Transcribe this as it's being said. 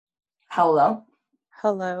Hello.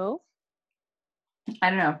 Hello. I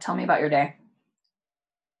don't know. Tell me about your day.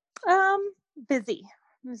 Busy.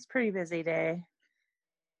 It was a pretty busy day.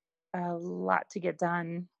 A lot to get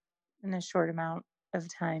done in a short amount of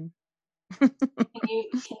time. Can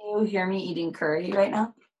you hear me eating curry right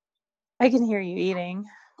now? I can hear you eating.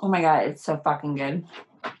 Oh my god, it's so fucking good.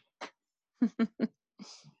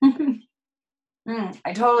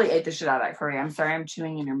 I totally ate the shit out of that curry. I'm sorry, I'm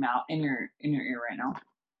chewing in your mouth, in your ear right now.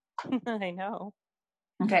 I know.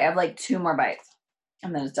 Okay, I have like 2 more bites,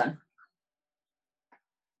 and then it's done.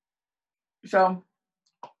 So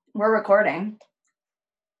we're recording.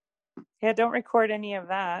 Yeah, don't record any of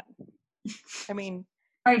that. I mean,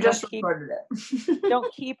 I just recorded it.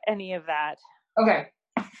 don't keep any of that. Okay.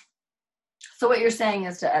 So what you're saying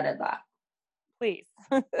is to edit that. Please.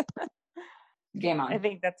 Game on. I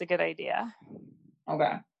think that's a good idea.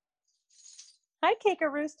 Okay. Hi, Cake a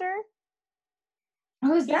Rooster.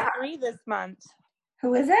 Who's He's that? 3 this month.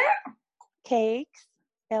 Who is it? Cakes.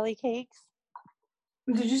 Ellie Cakes.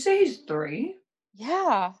 Did you say he's 3?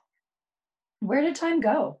 Yeah. Where did time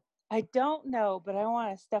go? I don't know, but I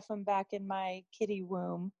want to stuff him back in my kitty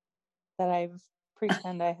womb that I've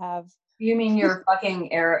pretend I have. You mean your fucking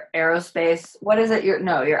aerospace? What is it?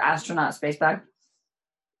 Your astronaut space bag.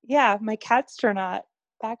 Yeah, my Catstronaut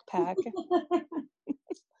backpack.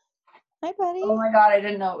 Hi, buddy. Oh my god, I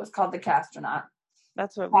didn't know it was called the Castronaut.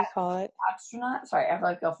 That's what we call it. Astronaut? Sorry, I have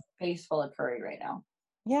like a face full of curry right now.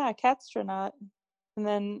 Yeah, Catstronaut. And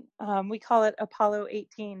then we call it Apollo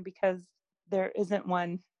 18 because there isn't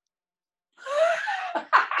one.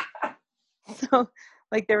 So,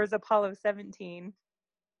 like, there was Apollo 17.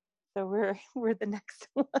 So we're the next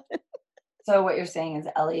one. So what you're saying is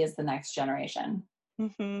Ellie is the next generation.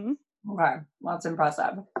 Mm-hmm. Okay, well, that's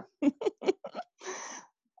impressive.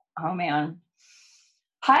 Oh man.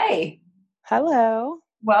 Hi. Hello.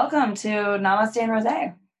 Welcome to Namaste and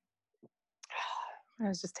Rosé. I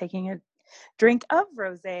was just taking a drink of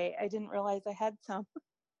rosé. I didn't realize I had some.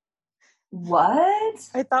 What?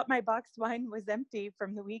 I thought my boxed wine was empty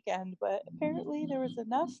from the weekend, but apparently there was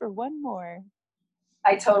enough for one more.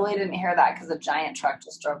 I totally didn't hear that because a giant truck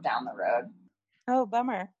just drove down the road. Oh,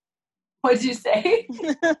 bummer. What'd you say?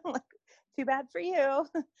 Too bad for you.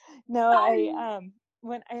 No,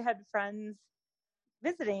 when I had friends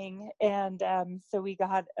visiting, and so we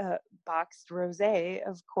got a boxed rosé,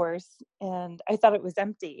 of course, and I thought it was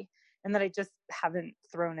empty, and that I just haven't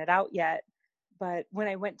thrown it out yet. But when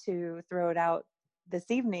I went to throw it out this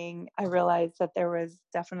evening, I realized that there was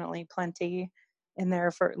definitely plenty in there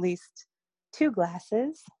for at least 2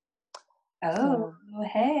 glasses. Oh, so,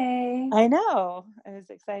 hey. I know. I was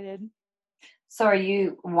excited. So are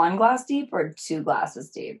you 1 glass deep or 2 glasses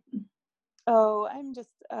deep? Oh, I'm just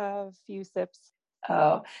a few sips.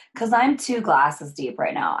 Oh, because I'm 2 glasses deep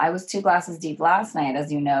right now. I was 2 glasses deep last night,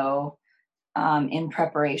 as you know, in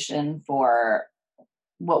preparation for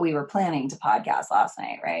what we were planning to podcast last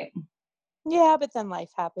night, right? Yeah, but then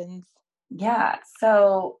life happens. Yeah.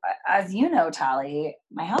 So, as you know, Tally,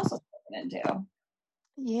 my house was broken into.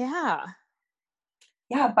 Yeah.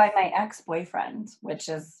 Yeah, by my ex-boyfriend, which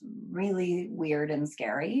is really weird and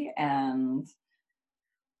scary. And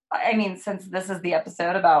I mean, since this is the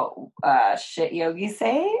episode about shit yogis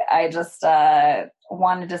say, I just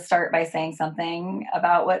wanted to start by saying something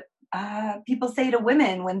about what people say to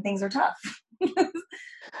women when things are tough.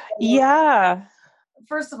 Yeah.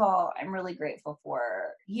 First of all, I'm really grateful for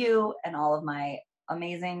you and all of my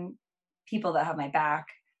amazing people that have my back.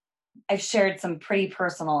 I've shared some pretty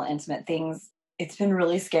personal, intimate things. It's been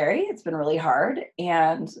really scary. It's been really hard.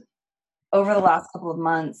 And over the last couple of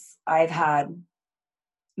months, I've had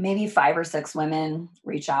maybe 5 or 6 women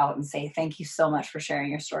reach out and say, thank you so much for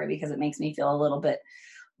sharing your story because it makes me feel a little bit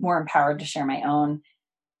more empowered to share my own.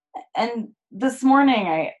 And this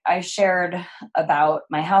morning I shared about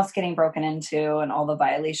my house getting broken into and all the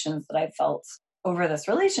violations that I've felt over this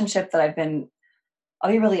relationship that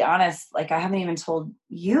I'll be really honest, like I haven't even told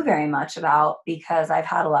you very much about because I've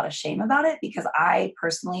had a lot of shame about it because I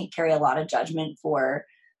personally carry a lot of judgment for,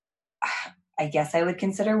 I guess I would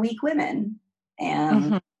consider weak women.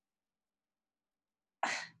 And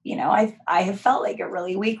you know, I have felt like a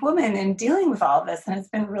really weak woman in dealing with all of this, and it's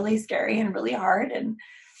been really scary and really hard. And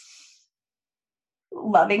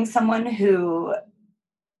loving someone who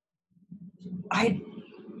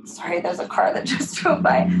sorry, there's a car that just drove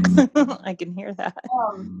by. I can hear that.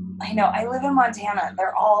 I know. I live in Montana.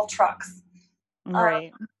 They're all trucks.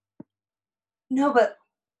 Right. No, but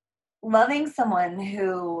loving someone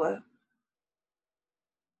who,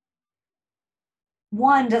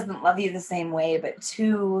 one, doesn't love you the same way, but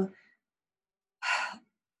 2,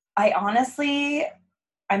 I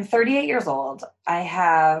I'm 38 years old. I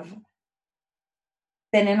have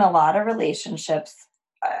been in a lot of relationships.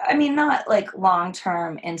 I mean, not like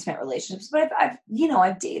long-term intimate relationships, but I've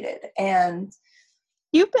dated, and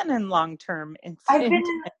You've been in long-term I've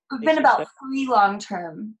intimate been about relationships. 3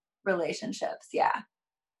 long-term relationships, yeah,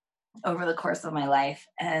 over the course of my life.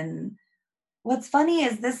 And what's funny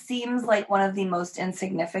is this seems like one of the most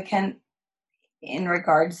insignificant in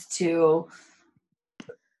regards to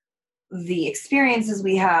the experiences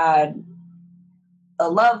we had, the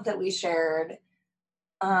love that we shared.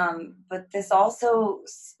 But this also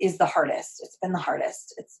is the hardest. It's been the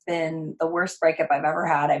hardest. It's been the worst breakup I've ever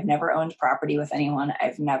had. I've never owned property with anyone.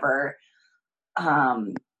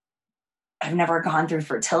 Um, I've never gone through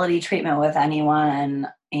fertility treatment with anyone.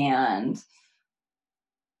 And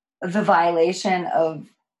the violation of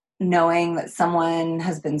knowing that someone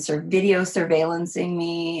has been video surveillancing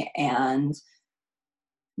me and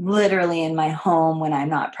literally in my home when I'm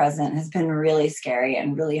not present has been really scary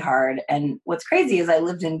and really hard. And what's crazy is I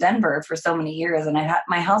lived in Denver for so many years, and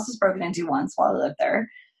my house was broken into once while I lived there.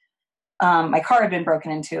 My car had been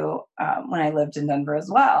broken into when I lived in Denver as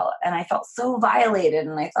well. And I felt so violated.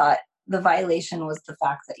 And I thought the violation was the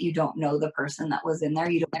fact that you don't know the person that was in there.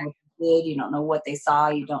 You don't know what they did. You don't know what they saw.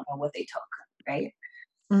 You don't know what they took. Right.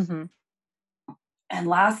 Mm-hmm. And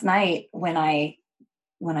last night when I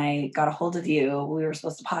got a hold of you, we were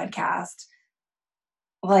supposed to podcast.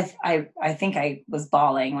 Well, I think I was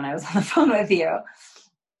bawling when I was on the phone with you.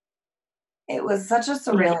 It was such a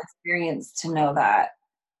surreal experience to know that.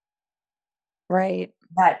 Right.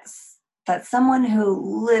 That someone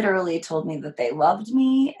who literally told me that they loved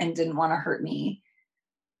me and didn't want to hurt me,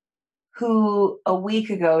 who a week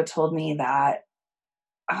ago told me that,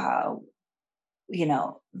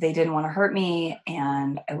 they didn't want to hurt me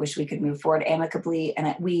and I wish we could move forward amicably.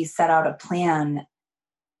 And we set out a plan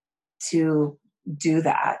to do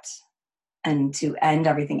that and to end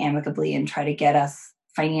everything amicably and try to get us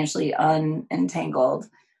financially unentangled.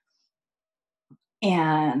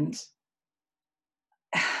 And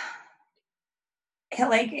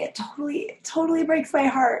it totally breaks my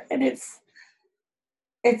heart. And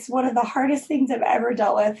it's one of the hardest things I've ever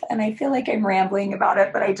dealt with. And I feel like I'm rambling about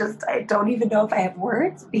it, but I don't even know if I have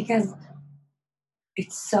words because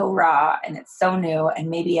it's so raw and it's so new.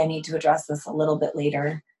 And maybe I need to address this a little bit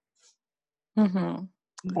later. Mm-hmm.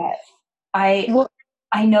 But I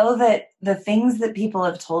know that the things that people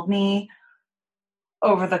have told me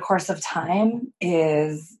over the course of time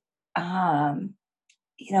is,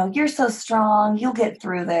 you're so strong, you'll get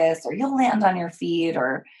through this, or you'll land on your feet,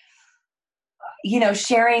 or,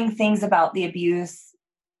 sharing things about the abuse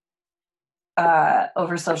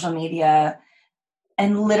over social media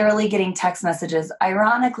and literally getting text messages,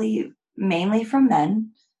 ironically, mainly from men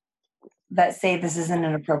that say this isn't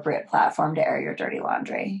an appropriate platform to air your dirty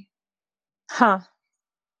laundry. Huh.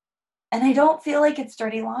 And I don't feel like it's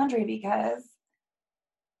dirty laundry because,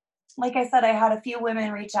 like I said, I had a few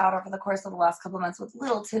women reach out over the course of the last couple of months with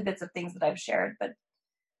little tidbits of things that I've shared. But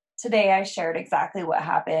today I shared exactly what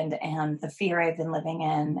happened and the fear I've been living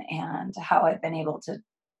in and how I've been able to,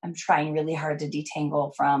 I'm trying really hard to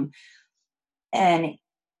detangle from an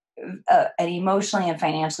emotionally and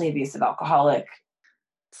financially abusive alcoholic.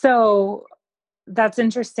 So that's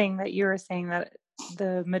interesting that you were saying that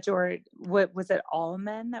the majority, what was it, all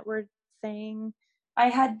men that were saying I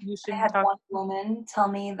had talk? one woman tell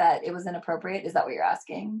me that it was inappropriate. Is that what you're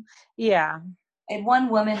asking? Yeah. I had one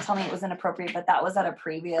woman tell me it was inappropriate, but that was at a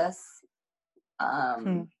previous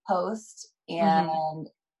post. And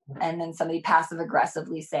then somebody passive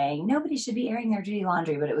aggressively saying nobody should be airing their dirty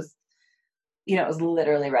laundry, but it was, it was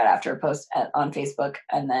literally right after a post on Facebook.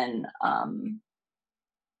 And then,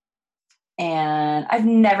 and I've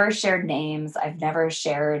never shared names. I've never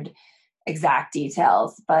shared exact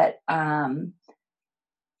details, but,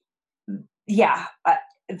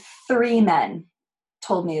 3 men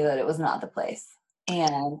told me that it was not the place.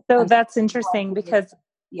 And so that's interesting because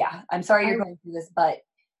I'm sorry you're going through this, but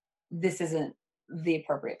this isn't the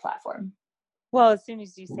appropriate platform. Well, as soon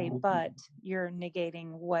as you say but, you're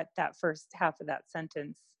negating what that first half of that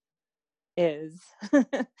sentence is.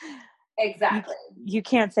 Exactly. You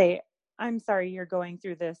can't say, I'm sorry you're going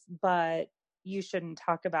through this, but you shouldn't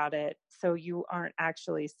talk about it. So you aren't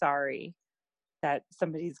actually sorry that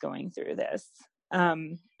somebody's going through this.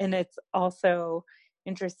 And it's also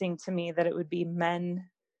interesting to me that it would be men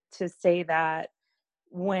to say that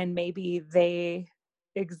when maybe they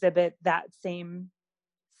exhibit that same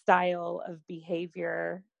style of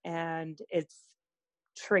behavior and it's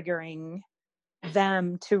triggering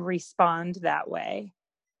them to respond that way.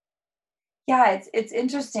 Yeah, it's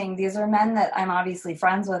interesting. These are men that I'm obviously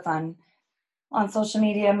friends with on on social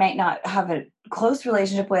media might not have a close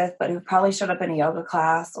relationship with, but who probably showed up in a yoga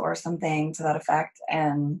class or something to that effect.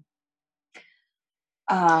 And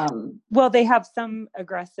well, they have some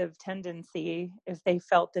aggressive tendency if they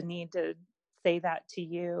felt the need to say that to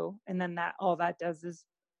you, and then that all that does is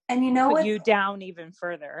and you know put you down even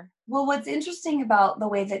further. Well, what's interesting about the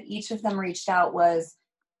way that each of them reached out was,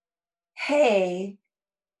 hey,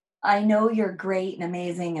 I know you're great and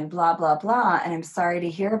amazing and blah, blah, blah. And I'm sorry to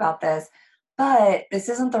hear about this, but this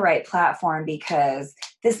isn't the right platform because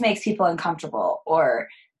this makes people uncomfortable, or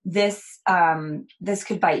this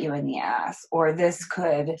could bite you in the ass, or this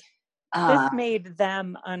could. This made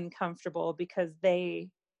them uncomfortable because they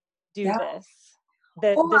do this.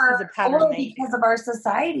 That this is a pattern. Or because of our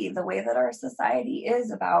society, the way that our society is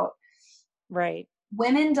about. Right.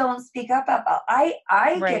 Women don't speak up about. I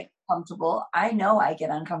right. get comfortable. I know I get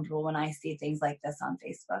uncomfortable when I see things like this on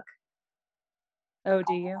Facebook. Oh,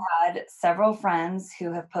 do you? I've had several friends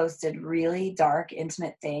who have posted really dark,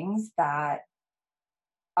 intimate things that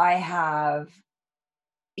I have,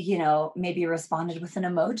 maybe responded with an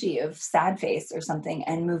emoji of sad face or something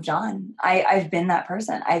and moved on. I've been that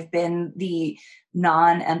person. I've been the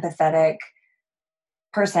non-empathetic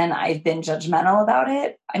person. I've been judgmental about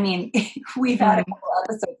it. I mean, we've had a couple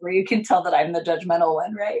episodes where you can tell that I'm the judgmental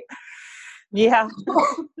one, right? Yeah.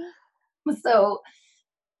 So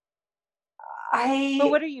But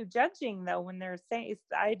what are you judging though when they're saying?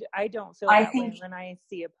 I don't feel that way when I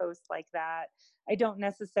see a post like that. I don't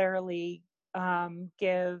necessarily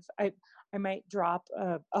give. I might drop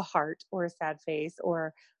a heart or a sad face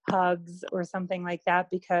or hugs or something like that,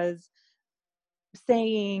 because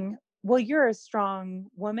saying, well, you're a strong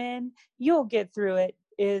woman, you'll get through it,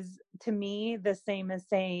 is to me the same as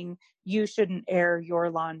saying you shouldn't air your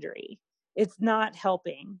laundry. It's not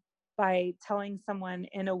helping by telling someone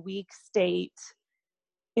in a weak state,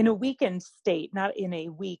 in a weakened state, not in a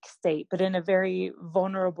weak state, but in a very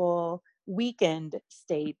vulnerable, weakened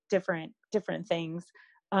state, different things,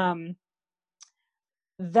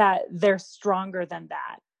 that they're stronger than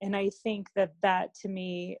that. And I think that to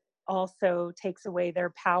me also takes away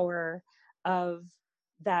their power of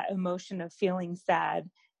that emotion of feeling sad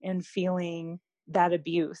and feeling that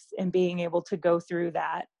abuse and being able to go through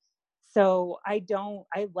that. So I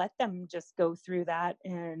let them just go through that.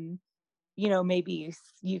 And, maybe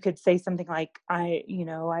you could say something like, I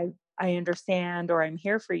understand, or I'm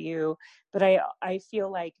here for you. But I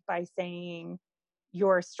feel like by saying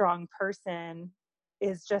you're a strong person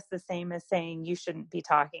is just the same as saying you shouldn't be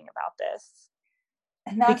talking about this.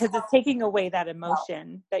 And because it's taking away that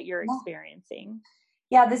emotion that you're experiencing.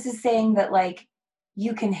 Yeah, this is saying that, like,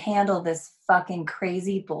 you can handle this fucking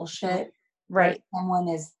crazy bullshit. Right. Someone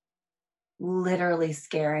is literally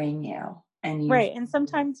scaring you. Right. And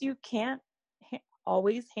sometimes you can't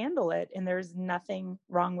always handle it. And there's nothing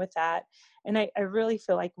wrong with that. And I really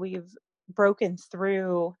feel like we've broken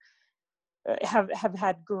through, have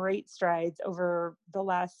had great strides over the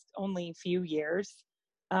last only few years,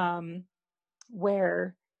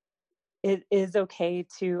 where it is okay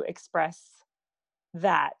to express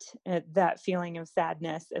that feeling of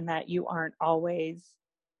sadness, and that you aren't always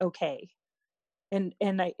okay, and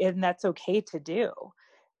that's okay to do.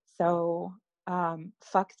 So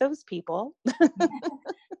fuck those people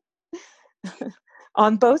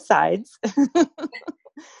on both sides.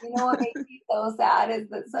 You know what makes me so sad is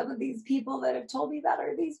that some of these people that have told me that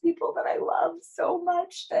are these people that I love so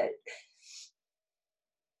much, that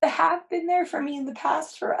have been there for me in the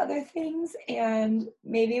past for other things, and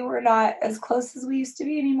maybe we're not as close as we used to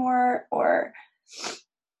be anymore. Or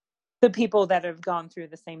the people that have gone through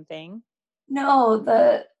the same thing. No,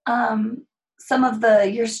 some of the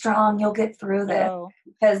you're strong, you'll get through this.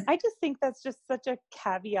 Because I just think that's just such a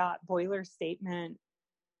caveat boiler statement.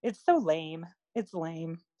 It's so lame. It's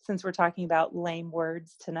lame, since we're talking about lame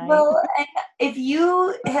words tonight. Well, and if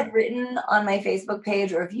you had written on my Facebook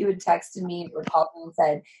page, or if you had texted me or called me and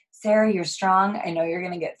said, Sarah, you're strong, I know you're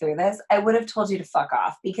going to get through this, I would have told you to fuck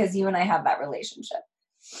off, because you and I have that relationship.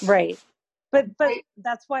 Right. But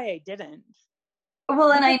that's why I didn't.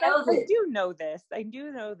 Well, and I know that I do know this. I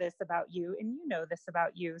do know this about you, and you know this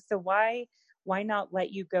about you. So why not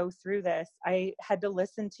let you go through this? I had to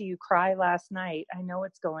listen to you cry last night. I know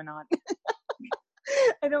what's going on.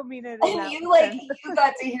 I don't mean it. And you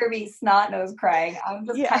got to hear me snot nose crying. I'm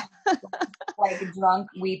just kind of like drunk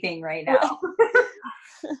weeping right now.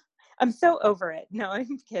 I'm so over it. No,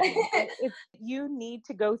 I'm kidding. You need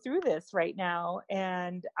to go through this right now,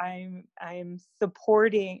 and I'm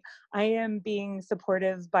supporting. I am being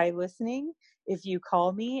supportive by listening. If you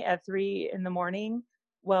call me at 3 a.m,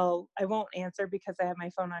 well, I won't answer because I have my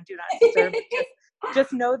phone on Do Not Disturb.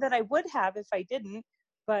 just know that I would have if I didn't.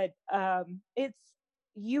 But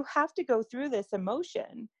you have to go through this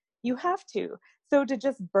emotion. You have to. So to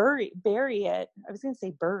just bury it, I was going to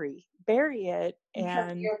say bury it. Because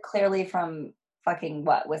And you're clearly from fucking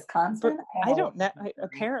what, Wisconsin? I don't know.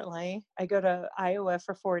 Apparently, I go to Iowa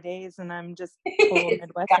for 4 days, and I'm just full It's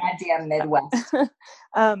Midwest. goddamn Midwest.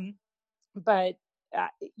 But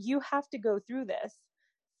you have to go through this.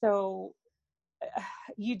 So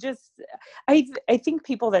you just, I think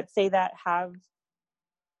people that say that have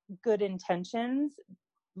good intentions.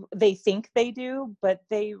 They think they do, but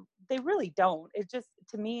they really don't. It just,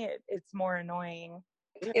 to me, it's more annoying.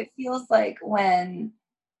 It feels like when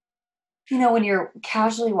you're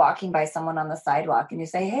casually walking by someone on the sidewalk and you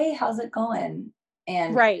say, "Hey, how's it going?"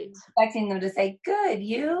 And Right. expecting them to say, "Good,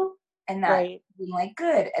 you?" And that Right. being like,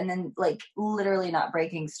 "Good," and then like literally not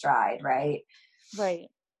breaking stride, right? Right.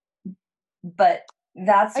 But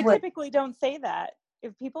that's I what typically don't say that.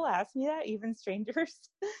 If people ask me that, even strangers,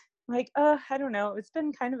 like, I don't know, it's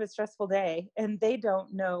been kind of a stressful day, and they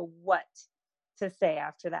don't know what to say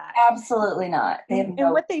after that. absolutely not. They have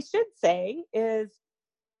And what they should say is,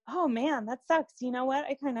 "Oh man, that sucks. You know what?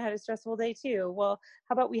 I kind of had a stressful day too. Well,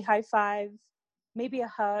 how about we high five, maybe a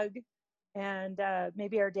hug, and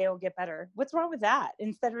maybe our day will get better." What's wrong with that?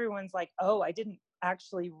 Instead, everyone's like, "Oh, I didn't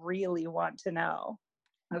actually really want to know."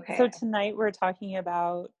 Okay. So tonight we're talking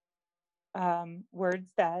about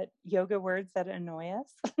yoga words that annoy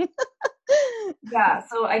us. Yeah,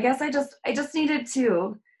 so I guess I just needed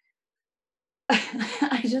to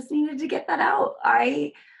I just needed to get that out.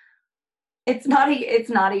 It's not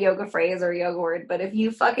a yoga phrase or a yoga word, but if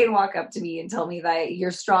you fucking walk up to me and tell me that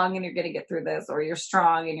you're strong and you're going to get through this, or you're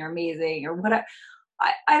strong and you're amazing, or whatever,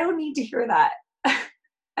 I don't need to hear that.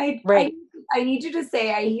 Right. I need you to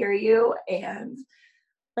say I hear you, and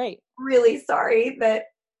Right. really sorry that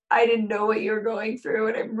I didn't know what you were going through,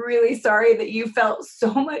 and I'm really sorry that you felt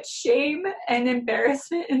so much shame and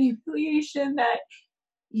embarrassment and humiliation that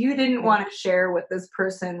you didn't want to share what this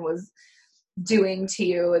person was doing to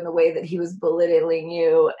you and the way that he was belittling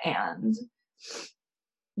you. And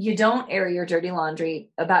you don't air your dirty laundry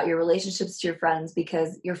about your relationships to your friends,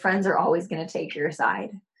 because your friends are always going to take your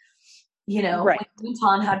side. Right. When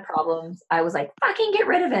Tom had problems, I was like, fucking get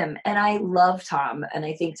rid of him. And I love Tom. And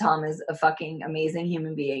I think Tom is a fucking amazing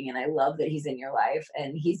human being. And I love that he's in your life.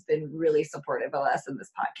 And he's been really supportive of us in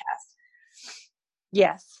this podcast.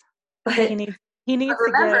 Yes. But he needs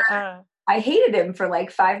remember, to get I hated him for like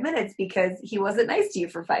 5 minutes because he wasn't nice to you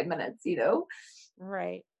for 5 minutes,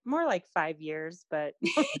 Right. More like 5 years, but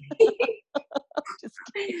just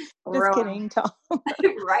kidding, Tom.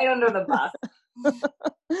 Right under the bus.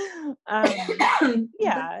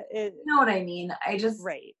 Yeah. You know what I mean?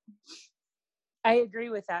 Right. I agree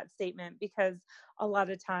with that statement, because a lot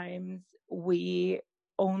of times we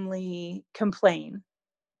only complain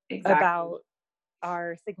about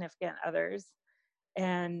our significant others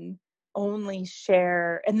and only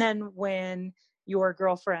share. And then when your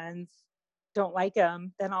girlfriends don't like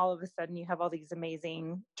them, then all of a sudden you have all these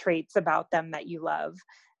amazing traits about them that you love.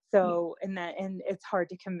 So, and it's hard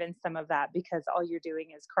to convince them of that, because all you're doing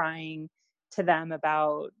is crying to them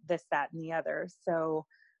about this, that, and the other. So,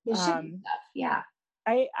 yeah,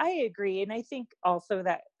 I agree. And I think also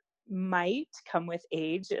that might come with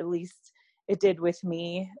age, at least it did with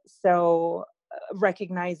me. So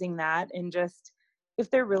recognizing that, and just,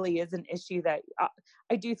 if there really is an issue that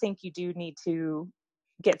I do think you do need to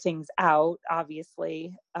get things out,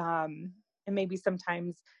 obviously. And maybe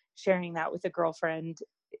sometimes sharing that with a girlfriend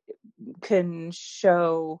can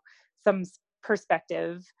show some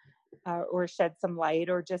perspective, or shed some light,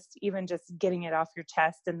 or just even just getting it off your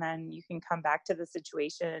chest, and then you can come back to the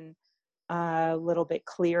situation a little bit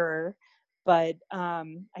clearer. But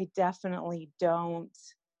I definitely don't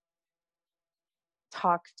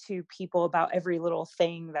talk to people about every little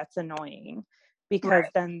thing that's annoying, because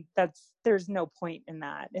then there's no point in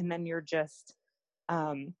that, and then you're just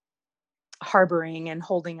harboring and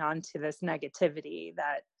holding on to this negativity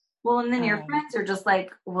that and then your friends are just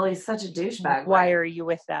like, well, he's such a douchebag, why are you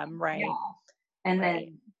with them? Right. And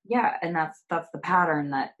then and that's the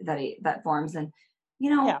pattern that forms. And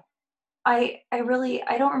I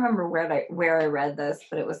don't remember where I read this,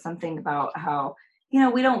 but it was something about how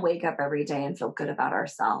we don't wake up every day and feel good about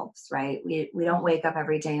ourselves, right? We don't wake up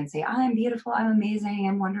every day and say, I'm beautiful, I'm amazing,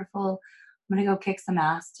 I'm wonderful, I'm gonna go kick some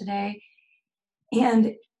ass today.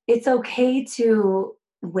 And it's okay to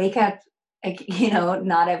wake up, like,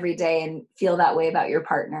 not every day and feel that way about your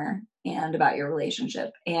partner and about your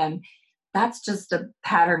relationship. And that's just a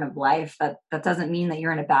pattern of life. That doesn't mean that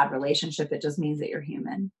you're in a bad relationship. It just means that you're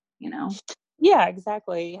human, Yeah,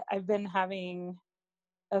 exactly. I've been having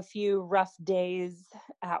a few rough days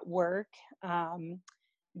at work.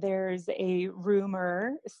 There's a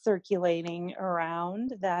rumor circulating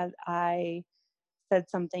around that I said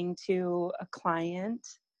something to a client,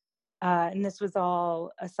 and this was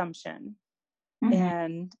all assumption,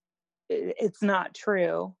 and it's not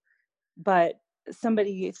true, but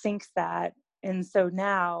somebody thinks that. And so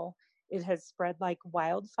now it has spread like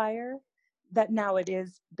wildfire, that now it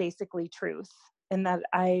is basically truth, and that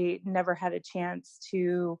I never had a chance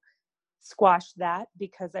to squash that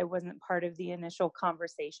because I wasn't part of the initial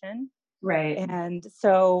conversation. Right. And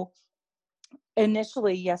so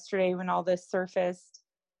initially yesterday when all this surfaced,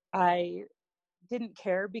 I didn't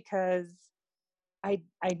care because I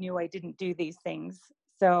knew I didn't do these things.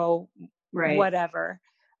 So Right. whatever.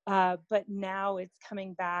 But now it's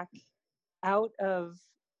coming back out of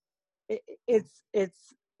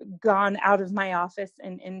it's gone out of my office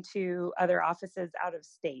and into other offices out of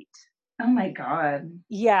state. Oh my God.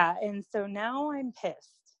 Yeah. And so now I'm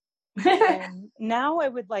pissed. And now I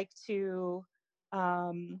would like to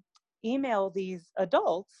email these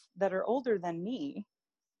adults that are older than me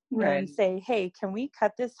and say, hey, can we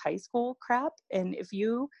cut this high school crap? And if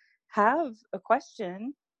you have a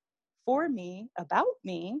question for me about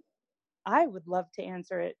me, I would love to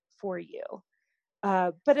answer it for you.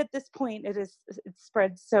 But at this point, it's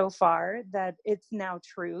spread so far that it's now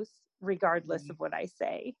truth, regardless of what I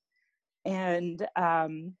say. And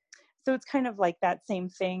so it's kind of like that same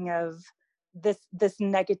thing of this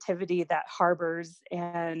negativity that harbors,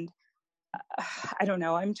 and I don't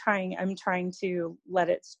know. I'm trying to let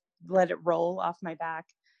it roll off my back,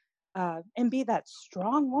 and be that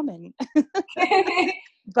strong woman.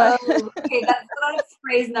 But okay, that's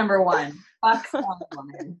phrase number one. Fuck strong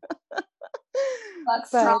woman. Fuck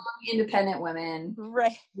strong, independent women.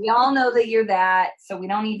 Right. We all know that you're that, so we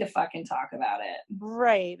don't need to fucking talk about it.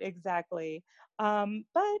 Right, exactly. But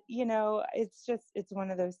it's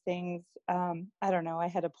one of those things. I don't know. I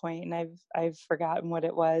had a point and I've forgotten what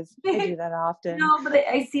it was. I do that often. No, but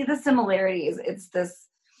I see the similarities.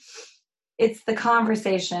 It's the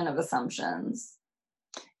conversation of assumptions.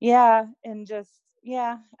 Yeah, and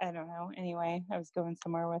I don't know. Anyway, I was going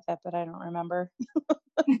somewhere with it, but I don't remember.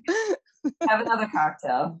 Have another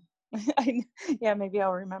cocktail. Yeah, maybe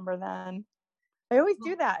I'll remember then. I always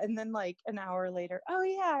do that, and then like an hour later, oh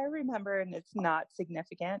yeah, I remember, and it's not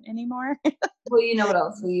significant anymore. Well, you know what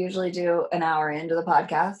else we usually do an hour into the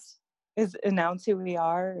podcast? Is announce who we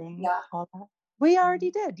are and all that. We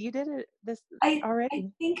already did. You did it already.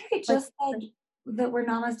 I think I just said that we're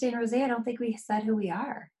Namaste and Rosé. I don't think we said who we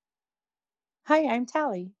are. Hi, I'm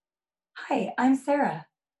Tally. Hi, I'm Sarah.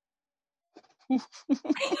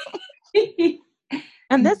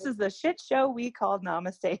 And this is the shit show we called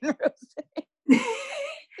Namaste and Rosé.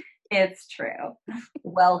 It's true.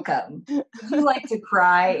 Welcome. Would you like to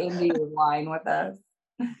cry into your wine with us?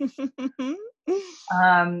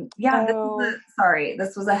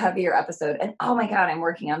 This was a heavier episode. And oh my God, I'm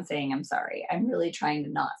working on saying I'm sorry. I'm really trying to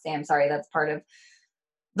not say I'm sorry. That's part of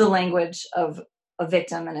the language of a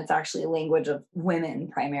victim, and it's actually a language of women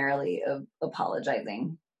primarily, of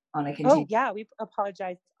apologizing on a continuum. Oh yeah, we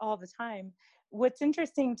apologize all the time. What's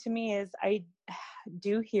interesting to me is I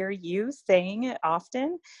do hear you saying it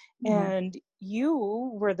often, and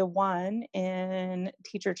you were the one in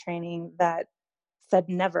teacher training that said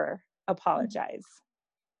never apologize.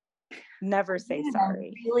 Never say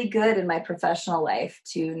sorry. I'm really good in my professional life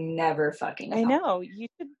to never fucking apologize. I know.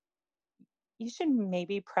 You should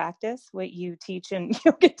maybe practice what you teach in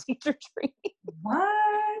yoga teacher training.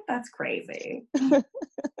 What? That's crazy.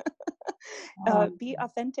 Be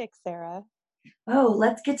authentic, Sarah. Oh,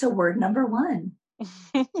 let's get to word number 1.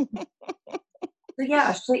 So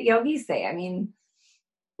yeah, shit yogis say. I mean,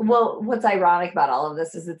 well, what's ironic about all of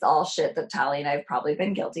this is it's all shit that Tally and I have probably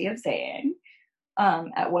been guilty of saying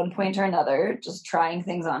at one point or another, just trying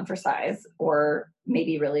things on for size, or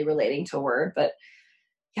maybe really relating to a word. But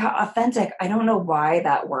yeah, authentic. I don't know why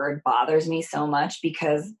that word bothers me so much,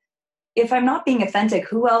 because if I'm not being authentic,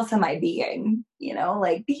 who else am I being? You know,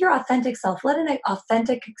 like, be your authentic self. Let an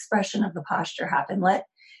authentic expression of the posture happen. What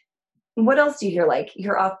else do you hear? Like,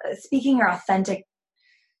 you're speaking your authentic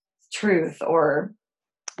truth, or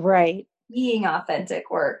right, being authentic,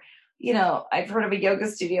 or, you know, I've heard of a yoga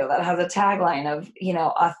studio that has a tagline of, you know,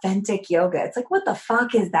 authentic yoga. It's like, what the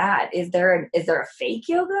fuck is that? Is there a fake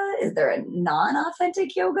yoga? Is there a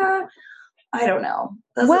non-authentic yoga? I don't know.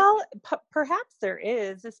 Perhaps there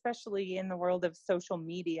is, especially in the world of social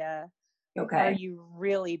media. Okay. Are you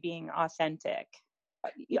really being authentic?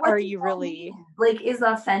 Are you really like, is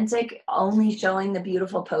authentic only showing the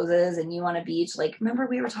beautiful poses and you on a beach? Like, remember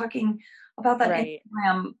we were talking about that Right.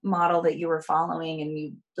 Instagram model that you were following and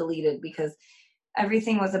you deleted because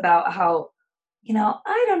everything was about how,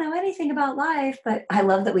 I don't know anything about life, but I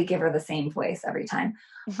love that we give her the same voice every time.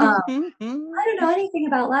 I don't know anything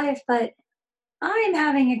about life, but I am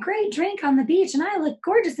having a great drink on the beach and I look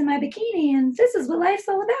gorgeous in my bikini and this is what life's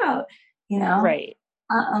all about, you know? Right.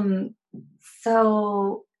 Um,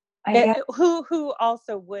 so I guess Who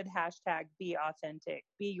also would hashtag be authentic,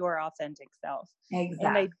 be your authentic self. And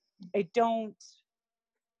exactly. I don't,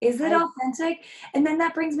 Is it I, authentic? And then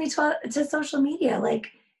that brings me to social media.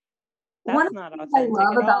 Like one that's of not the things I authentic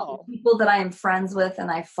love at about the all. people that I am friends with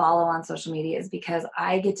and I follow on social media is because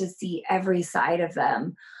I get to see every side of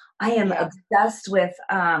them. I am Yeah. obsessed with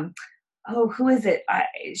who is it?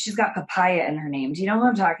 She's got papaya in her name. Do you know who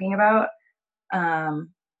I'm talking about?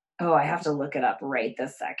 I have to look it up right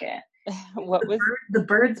this second. What was The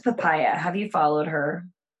Bird's Papaya. Have you followed her?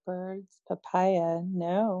 Birds Papaya?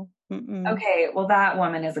 No. Mm-mm. Okay, well that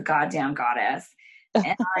woman is a goddamn goddess.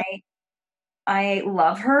 And I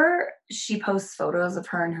love her. She posts photos of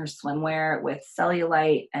her in her swimwear with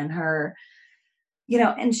cellulite and her,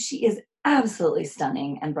 and she is absolutely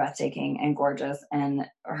stunning and breathtaking and gorgeous. And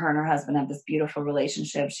her and her husband have this beautiful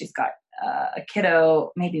relationship. She's got a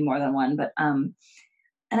kiddo, maybe more than one, but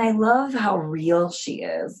and I love how real she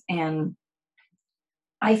is. And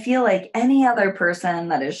I feel like any other person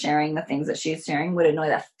that is sharing the things that she's sharing would annoy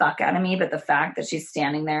the fuck out of me. But the fact that she's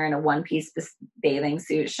standing there in a one piece bathing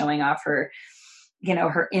suit showing off her,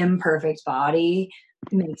 her imperfect body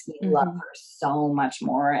makes me love Mm-hmm. her so much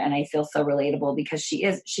more. And I feel so relatable because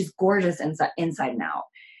she's gorgeous inside and out.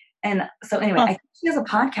 And so anyway, I Huh. think she has a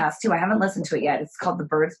podcast too. I haven't listened to it yet. It's called The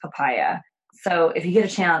Bird's Papaya. So if you get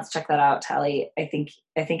a chance, check that out, Tally. I think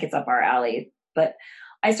it's up our alley. But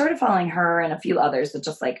I started following her and a few others that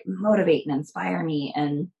just like motivate and inspire me.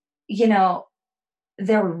 And,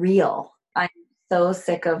 they're real. I'm so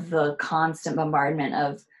sick of the constant bombardment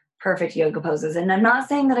of perfect yoga poses. And I'm not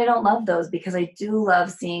saying that I don't love those because I do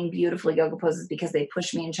love seeing beautiful yoga poses because they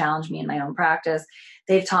push me and challenge me in my own practice.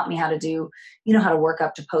 They've taught me how to do, how to work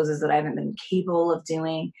up to poses that I haven't been capable of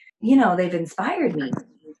doing. They've inspired me to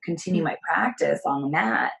continue my practice on the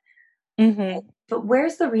mat. Mm-hmm. But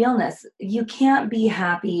where's the realness? You can't be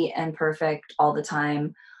happy and perfect all the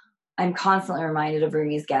time. I'm constantly reminded of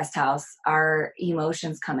Rumi's Guest House. Our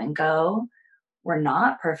emotions come and go. We're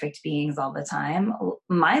not perfect beings all the time.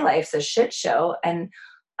 My life's a shit show. And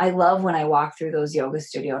I love when I walk through those yoga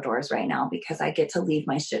studio doors right now because I get to leave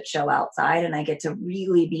my shit show outside and I get to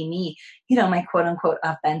really be me, my quote unquote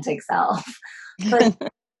authentic self. But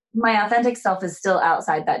my authentic self is still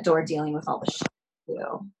outside that door dealing with all the shit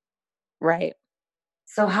too. Right.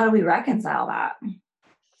 So how do we reconcile that?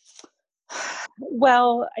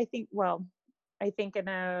 Well, I think in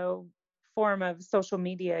a form of social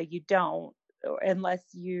media, you don't, unless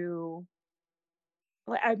I'm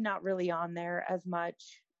not really on there as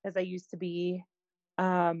much as I used to be.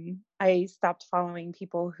 I stopped following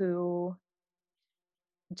people who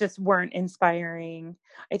just weren't inspiring.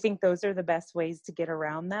 I think those are the best ways to get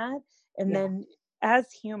around that. And Yeah. then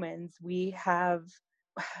as humans, we have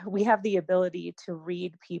the ability to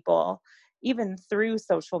read people even through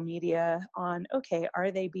social media on, okay, are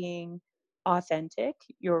they being authentic,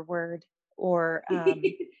 your word, or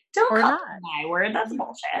Don't or call not? it my word. That's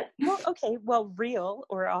bullshit. Well, okay, well, real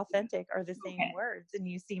or authentic are the same Okay. words, and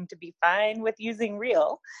you seem to be fine with using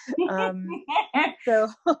real. So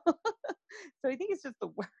so I think it's just the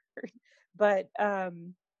word. But I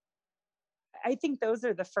think those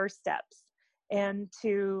are the first steps, and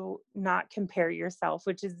to not compare yourself,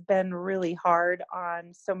 which has been really hard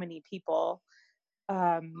on so many people.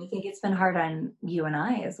 I think it's been hard on you and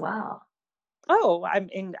I as well. Oh,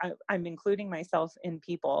 I'm including myself in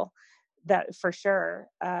people, that for sure.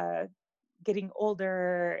 Getting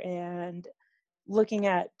older and looking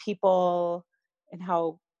at people and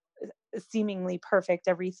how seemingly perfect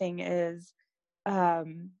everything is.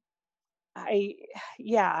 um I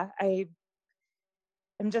yeah,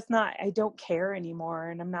 I'm just not, I don't care anymore,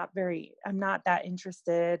 and I'm not that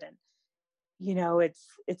interested. And it's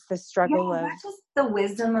the Yeah, struggle is of, that just the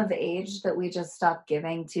wisdom of age that we just stop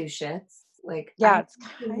giving two shits? Like yeah, I it's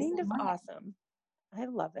feel the kind of same awesome. I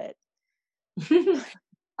love it. way.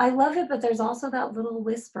 I love it, but there's also that little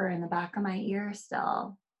whisper in the back of my ear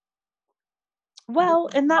still. This Well,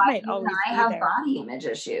 is and that why might you and always I be have there. body image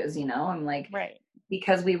issues, I'm like, Right.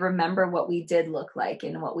 because we remember what we did look like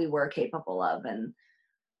and what we were capable of. And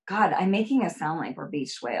God, I'm making us sound like we're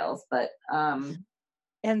beached whales, but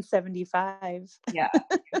And 75. yeah,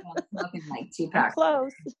 I'm smoking like two I'm packs.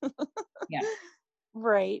 close. Yeah.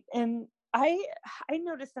 Right. And I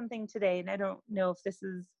noticed something today, and I don't know if this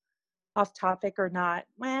is off topic or not.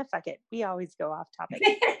 Fuck it. We always go off topic.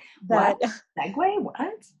 What? That Segue?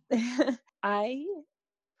 What? I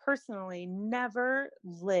personally never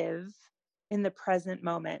live in the present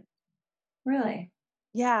moment. Really?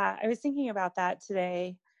 Yeah, I was thinking about that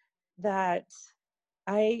today, that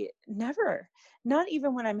I never, not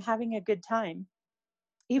even when I'm having a good time.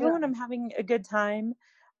 Even when Really? I'm having a good time,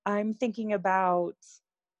 I'm thinking about,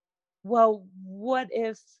 well, what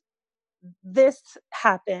if this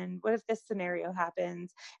happened? What if this scenario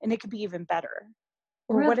happens and it could be even better?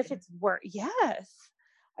 Or what if Really? it's worse? Yes.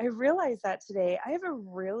 I realized that today. I have a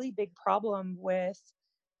really big problem with,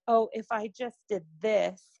 oh, if I just did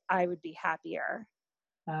this, I would be happier.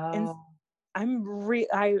 And Oh,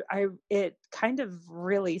 it kind of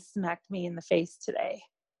really smacked me in the face today.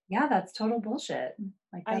 yeah, that's total bullshit.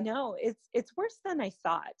 Like I that's know it's worse than I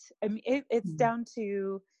thought. I mean, it's mm. down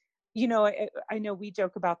to, I know we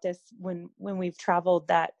joke about this when we've traveled,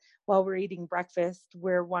 that while we're eating breakfast,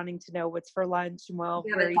 we're wanting to know what's for lunch, and while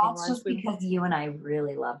Yeah, we're but eating that's lunch, just because you and I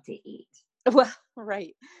really love to eat well,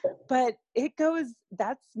 right. But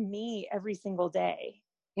that's me every single day.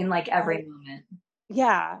 in like I every moment.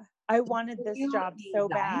 Yeah, I Does it wanted give this you job so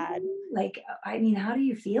bad. anxiety? Like, I mean, how do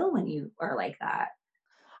you feel when you are like that?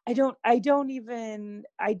 I didn't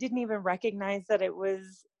even recognize that it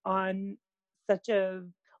was on such a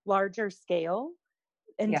larger scale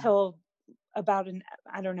Yeah. until about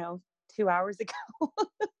I don't know, 2 hours ago.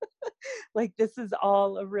 Like, this is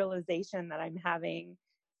all a realization that I'm having.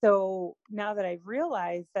 So now that I've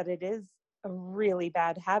realized that it is a really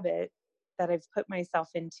bad habit that I've put myself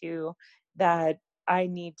into, that I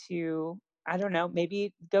need to, I don't know,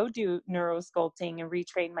 maybe go do neurosculpting and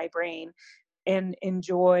retrain my brain and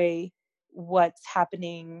enjoy what's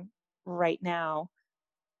happening right now.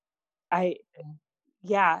 I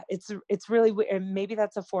Yeah, it's really and maybe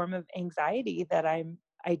that's a form of anxiety that I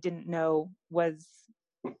didn't know was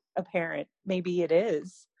apparent. Maybe it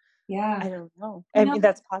is. Yeah. I don't know. You I know, mean,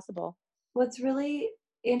 that's possible. what's really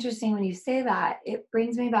interesting when you say that, it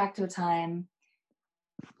brings me back to a time,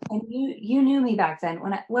 and you knew me back then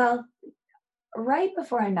when right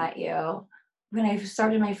before I met you, when I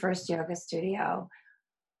started my first yoga studio,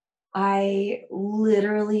 I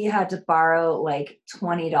literally had to borrow like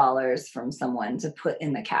 $20 from someone to put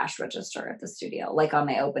in the cash register at the studio, like on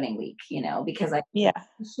my opening week, because I Yeah.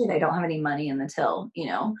 shit, I don't have any money in the till.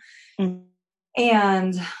 Mm.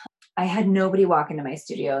 And I had nobody walk into my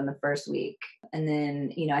studio in the first week. And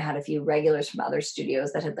then, I had a few regulars from other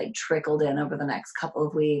studios that had like trickled in over the next couple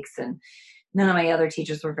of weeks. And none of my other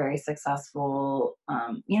teachers were very successful.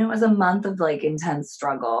 It was a month of like intense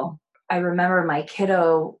struggle. I remember my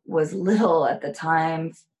kiddo was little at the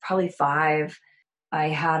time, probably 5. I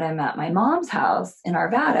had him at my mom's house in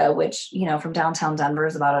Arvada, which, from downtown Denver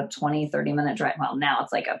is about a 20, 30-minute drive. Well, now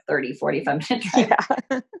it's like a 30, 45-minute drive.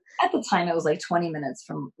 Yeah. At the time, it was like 20 minutes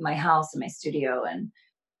from my house and my studio. And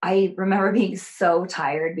I remember being so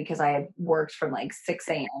tired because I had worked from like 6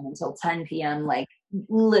 a.m. until 10 p.m., like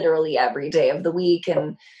literally every day of the week,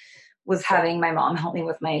 and was having my mom help me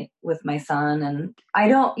with my son. And I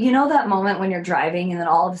don't, that moment when you're driving and then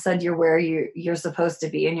all of a sudden you're where you're supposed to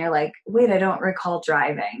be, and you're like, wait, I don't recall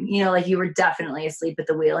driving. Like you were definitely asleep at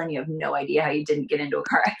the wheel and you have no idea how you didn't get into a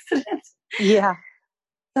car accident. Yeah.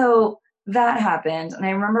 So that happened, and I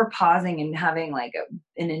remember pausing and having like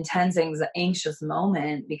an intense anxious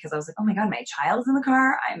moment, because I was like, oh my god, my child's in the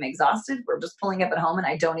car, I'm exhausted, we're just pulling up at home, and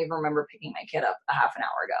I don't even remember picking my kid up a half an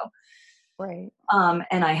hour ago. Right.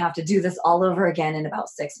 And I have to do this all over again in about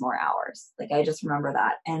 6 more hours. Like, I just remember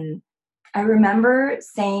that. And I remember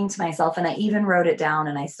saying to myself, and I even wrote it down,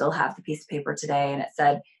 and I still have the piece of paper today, and it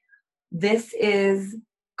said, this is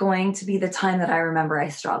going to be the time that I remember I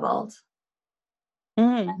struggled.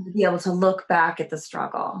 Mm. And to be able to look back at the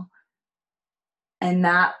struggle. And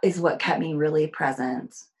that is what kept me really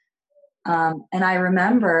present. And I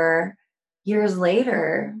remember years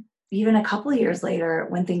later, even a couple of years later,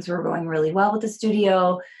 when things were going really well with the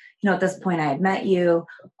studio, at this point I had met you.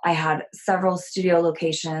 I had several studio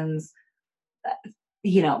locations.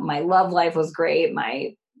 My love life was great.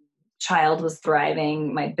 My child was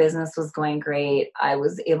thriving. My business was going great. I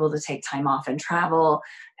was able to take time off and travel.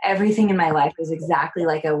 Everything in my life was exactly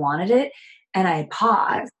like I wanted it. And I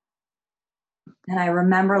paused. And I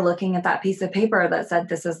remember looking at that piece of paper that said,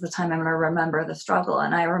 this is the time I'm going to remember the struggle.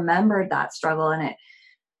 And I remembered that struggle, and it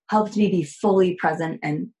helped me be fully present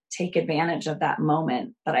and take advantage of that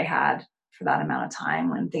moment that I had for that amount of time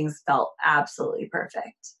when things felt absolutely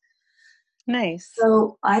perfect. Nice.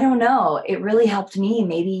 So I don't know. It really helped me.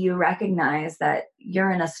 Maybe you recognize that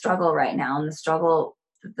you're in a struggle right now, and the struggle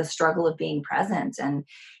the struggle of being present. And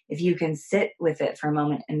if you can sit with it for a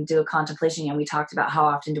moment and do a contemplation, we talked about how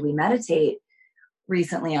often do we meditate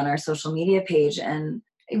recently on our social media page, and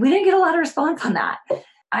we didn't get a lot of response on that.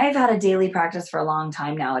 I've had a daily practice for a long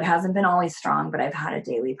time now. It hasn't been always strong, but I've had a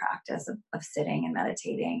daily practice of sitting and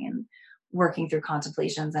meditating and working through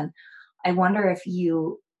contemplations. And I wonder if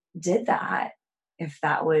you did that, if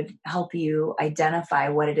that would help you identify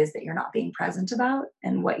what it is that you're not being present about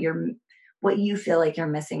and what you feel like you're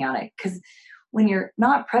missing out on. Because when you're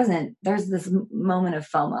not present, there's this moment of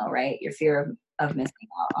FOMO, right? Your fear of missing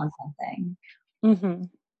out on something.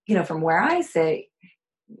 Mm-hmm. From where I sit,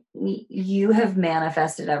 you have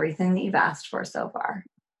manifested everything that you've asked for so far.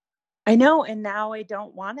 I know. And now I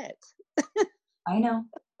don't want it. I know.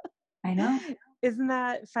 Isn't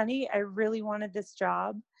that funny? I really wanted this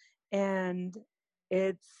job, and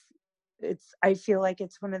I feel like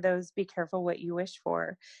it's one of those, be careful what you wish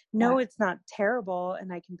for. No, it's not terrible,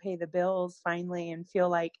 and I can pay the bills finally and feel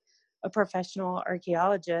like a professional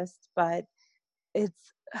archaeologist, but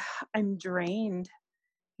I'm drained.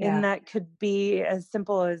 Yeah. And that could be as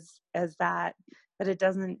simple as that it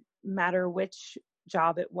doesn't matter which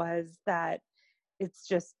job it was, that it's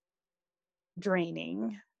just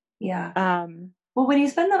draining. Yeah. Well, when you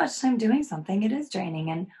spend that much time doing something, it is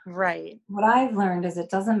draining. And right. What I've learned is it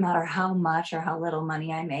doesn't matter how much or how little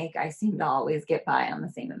money I make, I seem to always get by on the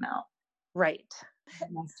same amount. Right.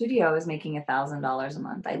 My studio is making $1,000 a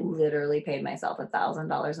month. I literally paid myself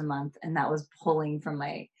 $1,000 a month, and that was pulling from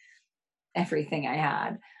my everything I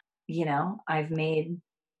had. I've made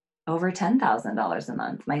over $10,000 a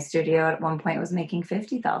month. My studio at one point was making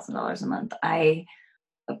 $50,000 a month.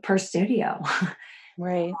 Per studio.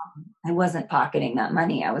 Right. I wasn't pocketing that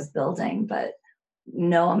money. I was building, but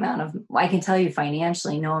I can tell you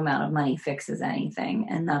financially, no amount of money fixes anything.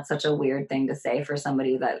 And that's such a weird thing to say for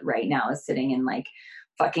somebody that right now is sitting in like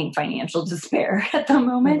fucking financial despair at the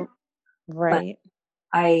moment. Right.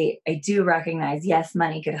 But I do recognize, yes,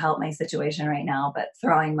 money could help my situation right now, but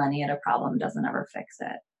throwing money at a problem doesn't ever fix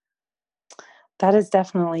it. That is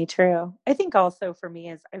definitely true. I think also for me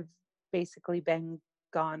is I've basically been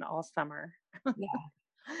gone all summer.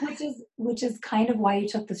 Yeah. Which is kind of why you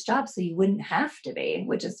took this job, so you wouldn't have to be,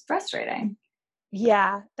 which is frustrating.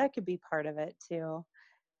 Yeah, that could be part of it too.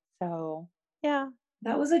 So, yeah.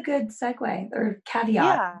 That was a good segue or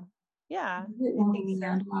caveat. Yeah.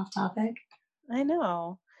 Off topic. I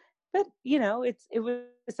know. But, it was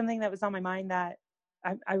something that was on my mind, that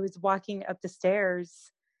I was walking up the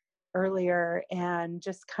stairs earlier and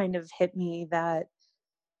just kind of hit me that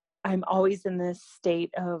I'm always in this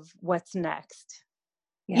state of what's next.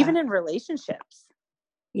 Yeah. Even in relationships.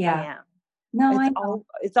 Yeah. I am. No,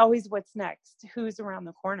 it's always what's next. Who's around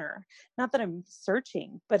the corner? Not that I'm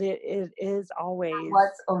searching, but it is always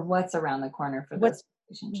what's around the corner for this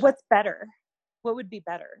relationship. What's better? What would be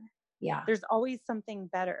better? Yeah. There's always something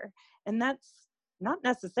better. And that's not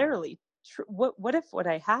necessarily true. What if what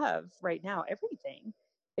I have right now, everything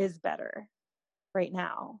is better right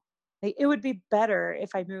now? Like, it would be better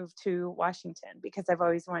if I moved to Washington, because I've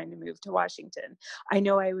always wanted to move to Washington. I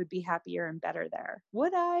know I would be happier and better there.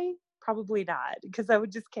 Would I? Probably not, because I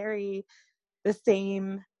would just carry the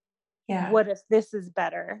same. Yeah. What if this is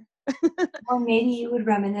better? Or maybe you would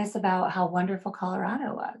reminisce about how wonderful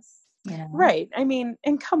Colorado was. Right. I mean,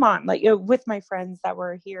 and come on, like, with my friends that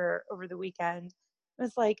were here over the weekend, it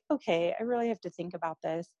was like, okay, I really have to think about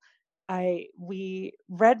this.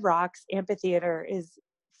 Red Rocks Amphitheater is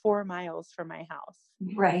 4 miles from my house.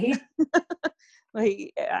 Right.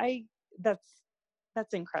 Like,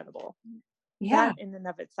 that's incredible. Yeah. That in and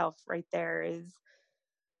of itself right there is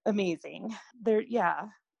amazing.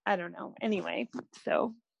 I don't know. Anyway,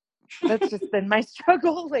 so that's just been my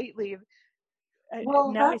struggle lately.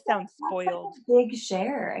 Well, now I sound spoiled. That's a big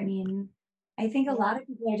share. I mean, I think a lot of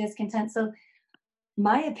people are discontent. So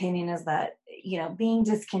my opinion is that, being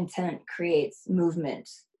discontent creates movement.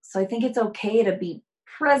 So I think it's okay to be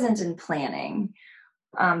present in planning.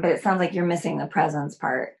 But it sounds like you're missing the presence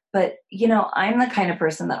part. But, I'm the kind of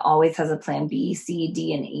person that always has a plan B, C,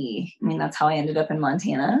 D, and E. I mean, that's how I ended up in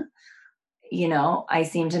Montana. I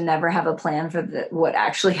seem to never have a plan for what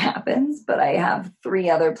actually happens, but I have 3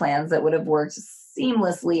 other plans that would have worked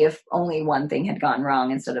seamlessly if only one thing had gone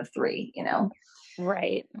wrong instead of 3,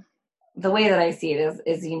 Right. The way that I see it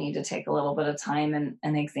is you need to take a little bit of time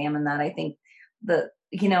and examine that. I think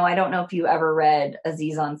I don't know if you ever read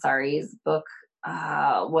Aziz Ansari's book.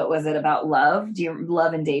 What was it about love?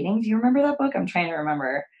 Love and dating? Do you remember that book? I'm trying to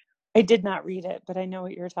remember. I did not read it, but I know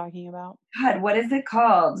what you're talking about. God, what is it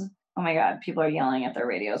called? Oh my God, people are yelling at their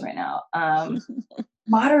radios right now.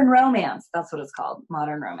 Modern Romance. That's what it's called.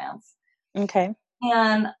 Modern Romance. Okay.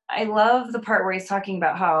 And I love the part where he's talking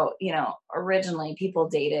about how, originally people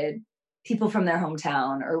dated people from their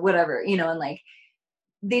hometown or whatever, and like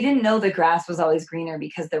they didn't know the grass was always greener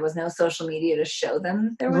because there was no social media to show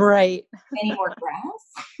them there was Right. any more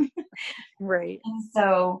grass. Right. And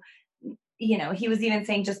so, he was even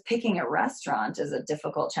saying just picking a restaurant is a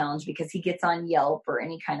difficult challenge because he gets on Yelp or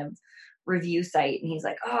any kind of review site and he's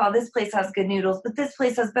like, oh, this place has good noodles, but this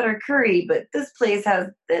place has better curry, but this place has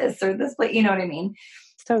this or this place, you know what I mean?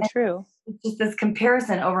 So And true. it's just this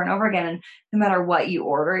comparison over and over again. And no matter what you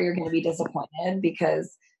order, you're going to be disappointed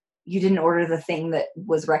because you didn't order the thing that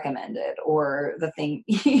was recommended or the thing,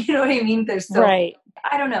 you know what I mean? Right.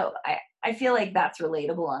 I don't know. I feel like that's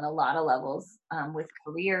relatable on a lot of levels with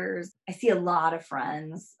careers. I see a lot of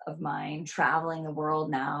friends of mine traveling the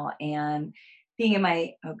world now and being in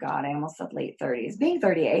my, oh God, I almost said late 30s, being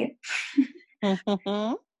 38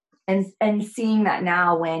 Mm-hmm. and seeing that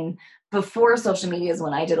now when before social media is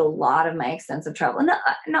when I did a lot of my extensive travel,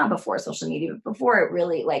 not before social media, but before it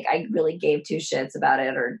really, like I really gave two shits about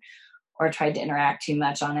it or tried to interact too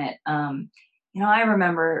much on it. I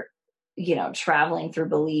remember, traveling through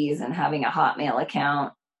Belize and having a Hotmail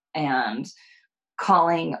account and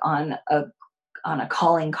calling on a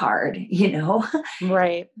calling card,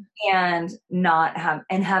 Right. and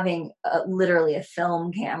having literally a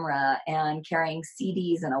film camera and carrying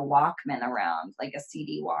CDs and a Walkman around, like a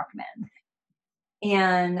CD Walkman.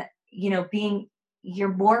 And,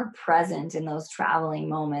 you're more present in those traveling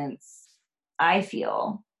moments, I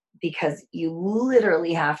feel, because you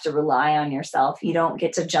literally have to rely on yourself. You don't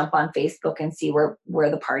get to jump on Facebook and see where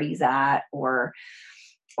the party's at or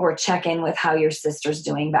check in with how your sister's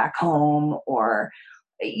doing back home or,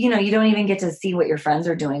 you don't even get to see what your friends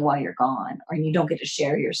are doing while you're gone, or you don't get to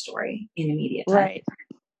share your story in immediate time. Right.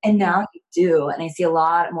 And now you do. And I see a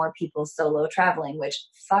lot more people solo traveling, which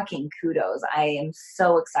fucking kudos. I am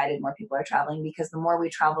so excited more people are traveling because the more we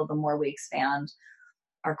travel, the more we expand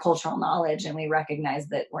our cultural knowledge and we recognize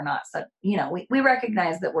that we're not such, we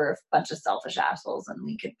recognize that we're a bunch of selfish assholes and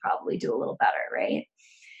we could probably do a little better, right?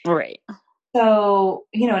 Right. So,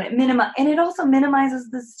 and it also minimizes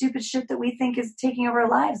the stupid shit that we think is taking over our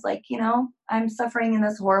lives. Like, I'm suffering in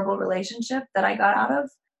this horrible relationship that I got out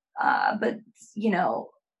of. But,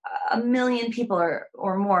 a million people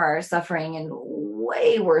or more are suffering in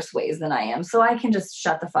way worse ways than I am. So I can just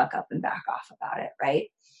shut the fuck up and back off about it. Right.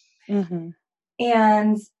 Mm-hmm.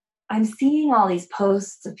 And I'm seeing all these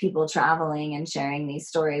posts of people traveling and sharing these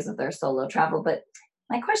stories of their solo travel. But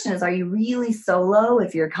my question is, are you really solo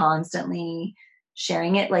if you're constantly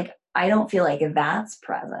sharing it? Like, I don't feel like that's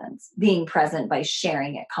being present by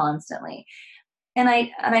sharing it constantly. And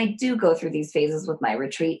I do go through these phases with my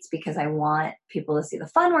retreats because I want people to see the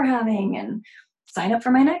fun we're having and sign up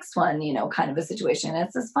for my next one, kind of a situation.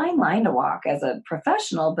 It's this fine line to walk as a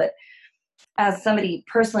professional, but as somebody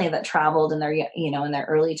personally that traveled in their, in their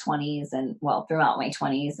early 20s and throughout my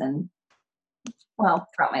 20s and throughout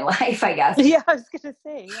my life, I guess. Yeah, I was going to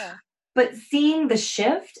say, yeah. But seeing the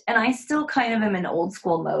shift, and I still kind of am in old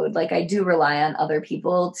school mode. Like I do rely on other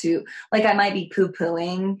people to, like I might be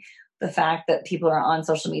poo-pooing the fact that people are on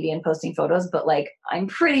social media and posting photos, but like I'm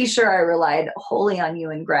pretty sure I relied wholly on you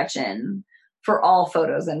and Gretchen for all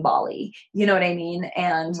photos in Bali. You know what I mean?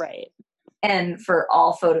 And right. And for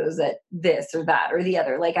all photos at this or that or the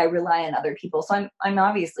other. Like I rely on other people. So I'm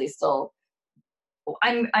obviously still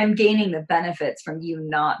I'm gaining the benefits from you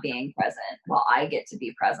not being present while I get to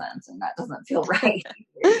be present, and that doesn't feel right.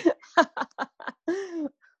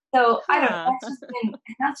 So I don't know.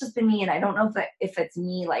 That's just been me, and I don't know if it's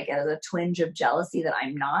me like as a twinge of jealousy that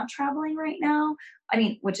I'm not traveling right now. I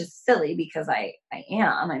mean, which is silly because I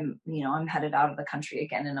am. I'm headed out of the country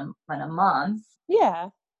again in a month. Yeah.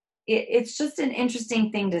 It's just an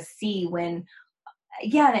interesting thing to see when.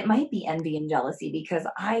 Yeah, and it might be envy and jealousy because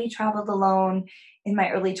I traveled alone in my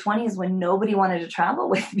early 20s when nobody wanted to travel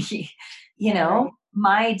with me. Right.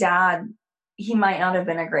 My dad, he might not have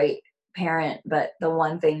been a great parent, but the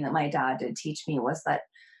one thing that my dad did teach me was that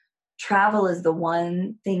travel is the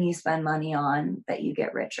one thing you spend money on that you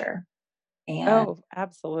get richer. And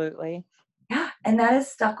absolutely. Yeah, and that has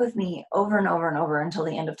stuck with me over and over and over until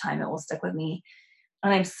the end of time. It will stick with me.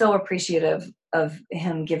 And I'm so appreciative of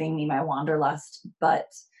him giving me my wanderlust. But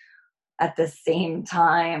at the same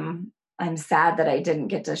time, I'm sad that I didn't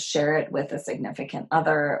get to share it with a significant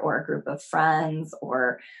other or a group of friends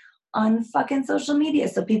or on fucking social media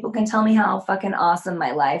so people can tell me how fucking awesome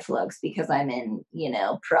my life looks because I'm in,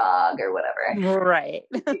 Prague or whatever. Right.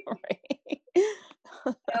 Right.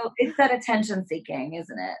 So it's that attention seeking,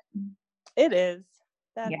 isn't it? It is.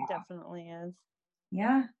 That definitely is.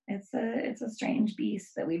 Yeah, it's a strange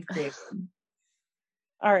beast that we've created.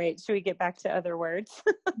 All right. Should we get back to other words?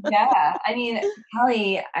 Yeah. I mean,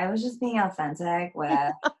 Kelly, I was just being authentic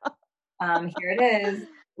with, here it is.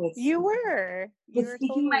 You were. You With were speaking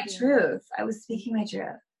totally my being truth. I was speaking my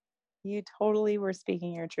truth. You totally were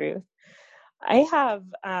speaking your truth. I have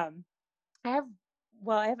I have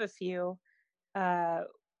a few.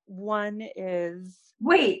 One is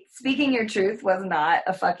Wait, speaking your truth was not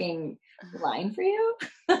a fucking line for you?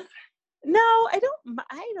 no, I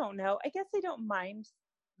don't know. I guess I don't mind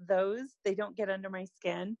those. They don't get under my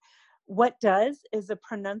skin. What does is a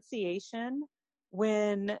pronunciation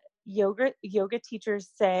when yoga teachers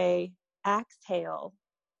say exhale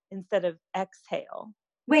instead of exhale.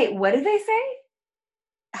 Wait, what did they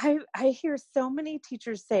say? I hear so many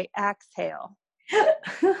teachers say exhale.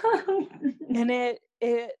 And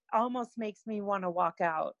it almost makes me want to walk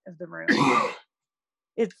out of the room.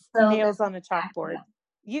 It's So nails on a chalkboard.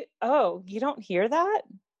 You don't hear that?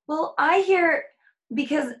 Well, I hear,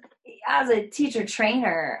 because as a teacher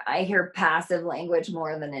trainer, I hear passive language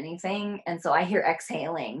more than anything. And so I hear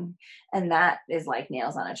exhaling, and that is like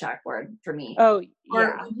nails on a chalkboard for me. Oh, Or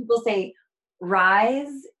yeah. when people say,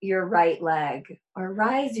 rise your right leg or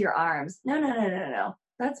rise your arms. No.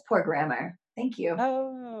 That's poor grammar. Thank you.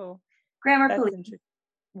 Oh, Grammar that's police. interesting.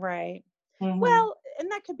 Right. Mm-hmm. Well,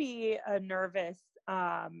 and that could be a nervous.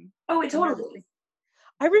 Oh, it totally is.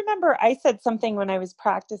 I remember I said something when I was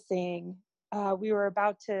practicing. We were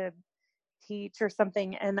about to teach or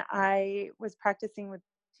something, and I was practicing with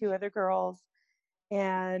two other girls.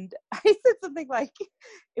 And I said something like,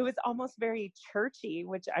 it was almost very churchy,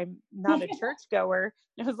 which I'm not a churchgoer.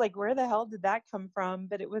 And I was like, where the hell did that come from?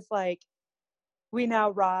 But it was like, we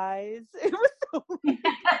now rise. It was so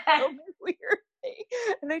weird thing.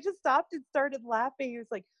 And I just stopped and started laughing. It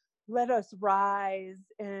was like, let us rise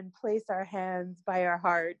and place our hands by our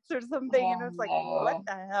hearts or something. And I was like, what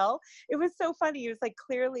the hell? It was so funny. It was like,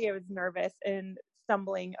 clearly I was nervous and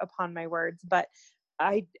stumbling upon my words, but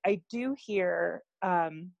I do hear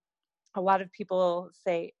a lot of people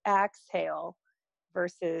say exhale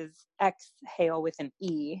versus exhale with an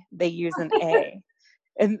E. They use an A.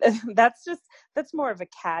 And that's more of a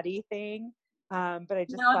catty thing. But I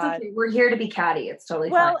just thought, it's okay. We're here to be catty. It's totally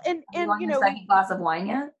well, fine. and you know, second glass of wine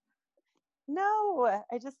yet? No,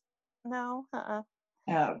 I just no. Oh,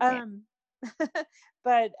 okay.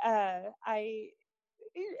 But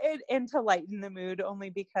and to lighten the mood, only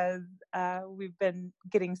because we've been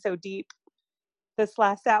getting so deep this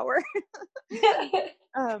last hour.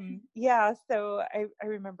 Yeah, so I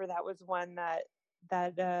remember that was one that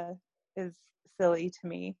is silly to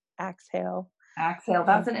me. Exhale.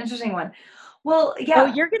 That's an interesting one. Well, yeah. Oh,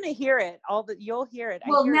 you're gonna hear it. You'll hear it.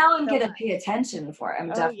 Well, I hear now it I'm so gonna much. pay attention for it. I'm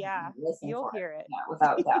definitely gonna listen you'll for hear it. Yeah,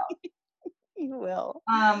 without doubt. You will.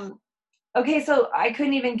 Okay, so I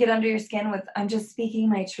couldn't even get under your skin with I'm just speaking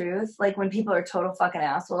my truth. Like when people are total fucking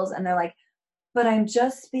assholes and they're like, but I'm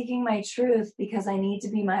just speaking my truth because I need to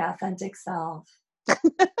be my authentic self.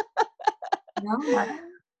 No.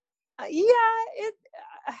 Yeah,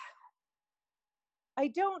 I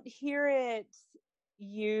don't hear it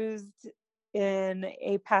used in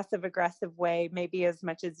a passive aggressive way, maybe as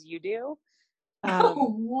much as you do.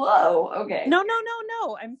 Whoa. Okay. No.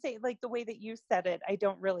 I'm saying like the way that you said it, I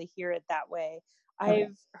don't really hear it that way. Okay.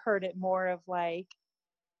 I've heard it more of like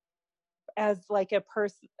as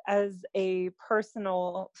a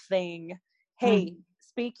personal thing. Hey,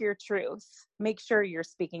 speak your truth. Make sure you're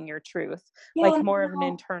speaking your truth. Yeah, like more of an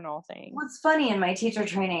internal thing. What's funny, in my teacher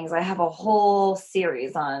trainings, I have a whole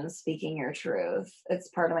series on speaking your truth. It's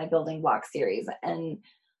part of my building block series. And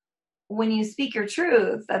when you speak your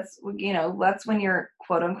truth, that's when your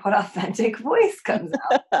quote unquote authentic voice comes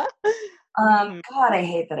out. God, I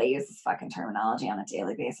hate that I use this fucking terminology on a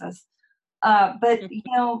daily basis. But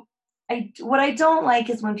what I don't like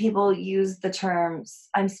is when people use the terms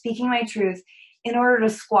 "I'm speaking my truth" in order to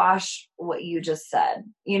squash what you just said.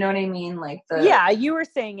 You know what I mean? Like you were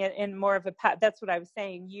saying it in more of a that's what I was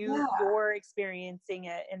saying. You're experiencing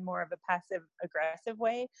it in more of a passive aggressive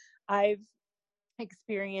way. I've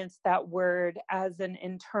experienced that word as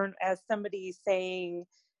as somebody saying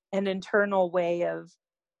an internal way of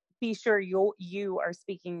be sure you are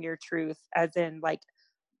speaking your truth, as in like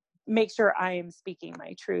make sure I am speaking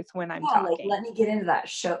my truth when I'm talking. Like, let me get into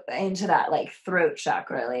that like throat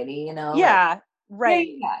chakra lady, Yeah, right.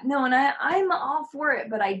 Yeah. No, and I'm all for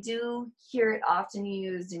it, but I do hear it often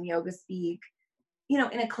used in yoga speak. In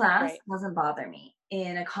a class, it doesn't bother me.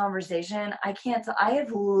 In a conversation, I can't. I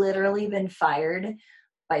have literally been fired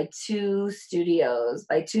by two studio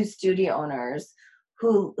owners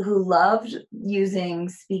who loved using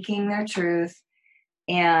speaking their truth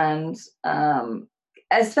and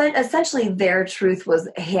essentially their truth was,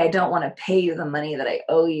 hey, I don't want to pay you the money that I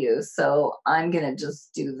owe you, so I'm going to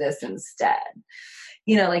just do this instead.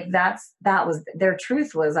 Like that was their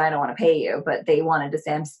truth, was I don't want to pay you, but they wanted to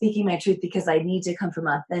say, I'm speaking my truth because I need to come from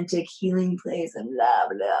authentic healing place and blah,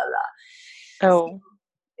 blah, blah. Oh,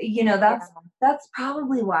 So, that's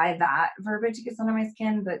probably why that verbiage gets under my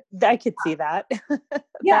skin, but I could see that.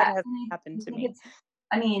 Yeah, that has happened to me.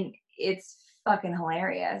 It's fucking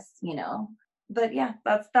hilarious, but yeah,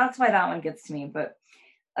 that's why that one gets to me. But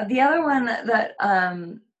the other one that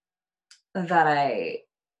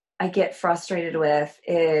I get frustrated with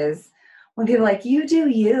is when people are like, you do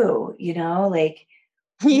you, like,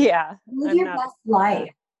 Yeah, live your best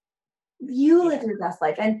life. You live your best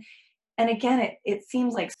life. And again, it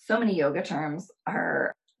seems like so many yoga terms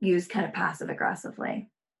are used kind of passive aggressively.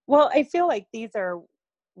 Well, I feel like these are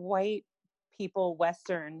white people,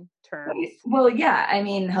 Western terms. Well, yeah, I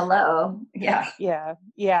mean, hello. Yeah.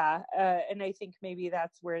 Yeah. And I think maybe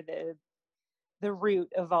that's where the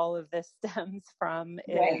root of all of this stems from,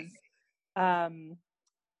 Right. is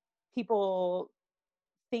people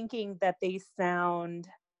thinking that they sound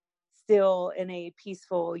still in a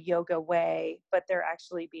peaceful yoga way, but they're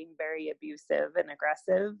actually being very abusive and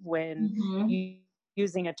aggressive when you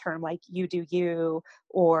using a term like you do you,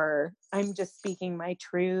 or I'm just speaking my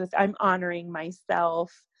truth, I'm honoring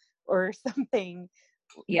myself, or something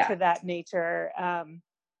to that nature.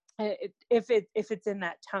 If it's in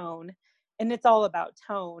that tone, and it's all about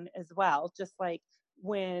tone as well, just like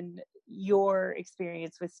when your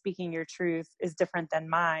experience with speaking your truth is different than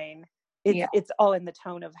mine, it's all in the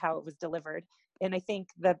tone of how it was delivered. And I think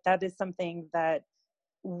that is something that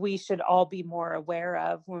we should all be more aware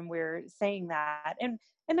of when we're saying that. And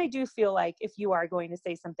I do feel like if you are going to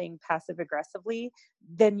say something passive aggressively,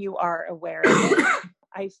 then you are aware of it.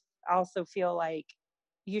 I also feel like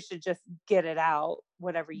you should just get it out,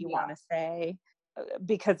 whatever you want to say,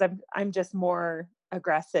 because I'm just more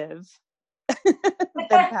aggressive than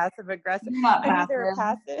passive aggressive.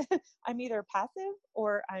 I'm either passive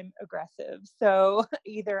or I'm aggressive. So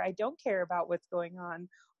either I don't care about what's going on,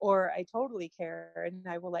 or I totally care and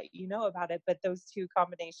I will let you know about it. But those two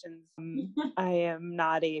combinations, I am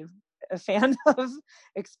not a fan of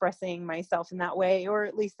expressing myself in that way, or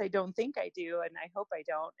at least I don't think I do, and I hope I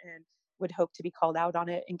don't, and would hope to be called out on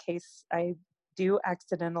it in case I do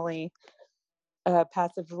accidentally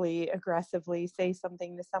passively aggressively say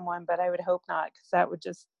something to someone. But I would hope not, because that would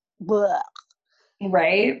just bleh.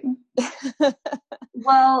 Right.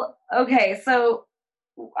 Well, okay, so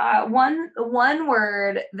one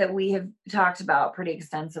word that we have talked about pretty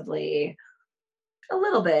extensively, a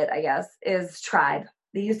little bit, I guess, is tribe.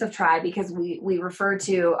 The use of tribe, because we refer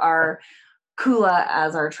to our Kula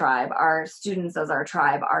as our tribe, our students as our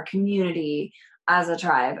tribe, our community as a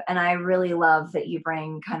tribe. And I really love that you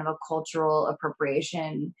bring kind of a cultural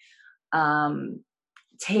appropriation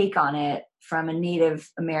take on it from a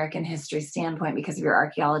Native American history standpoint because of your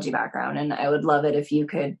archaeology background. And I would love it if you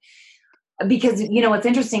could, because what's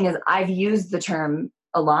interesting is I've used the term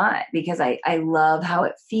a lot because I love how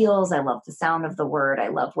it feels. I love the sound of the word. I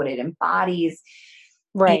love what it embodies.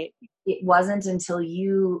 Right. It wasn't until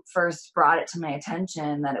you first brought it to my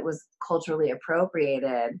attention that it was culturally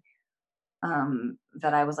appropriated,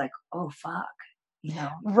 that I was like, oh, fuck,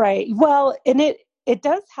 Right. Well, and it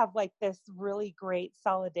does have like this really great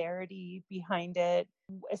solidarity behind it,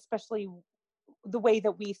 especially the way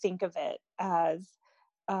that we think of it as,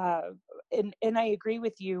 and I agree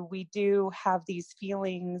with you. We do have these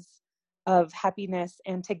feelings of happiness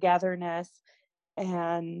and togetherness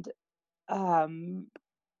and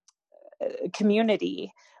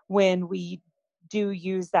community when we do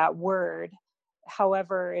use that word.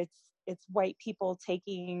 However, it's white people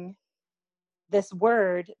taking this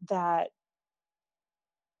word that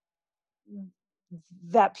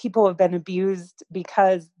people have been abused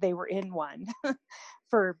because they were in one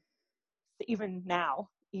for even now,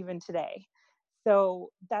 even today.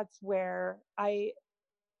 So that's where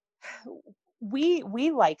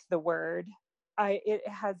we like the word. It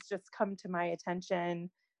has just come to my attention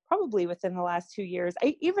probably within the last 2 years.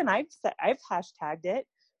 I've hashtagged it.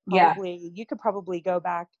 Probably you could probably go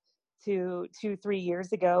back to 2-3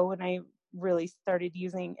 years ago when I really started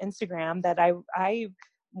using Instagram, that I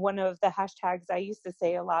one of the hashtags I used to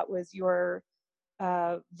say a lot was your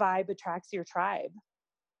vibe attracts your tribe.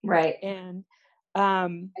 Right. And I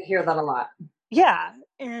hear that a lot. Yeah,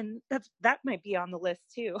 and that might be on the list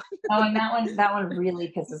too. Oh, and that one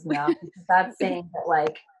really pisses me off, because that's saying that,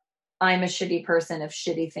 like, I'm a shitty person if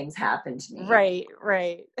shitty things happen to me. Right.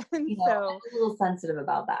 And I'm a little sensitive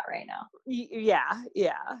about that right now. Yeah.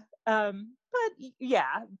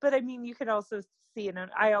 but I mean, you could also see it,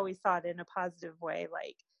 I always saw it in a positive way,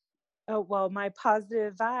 like, oh, well, my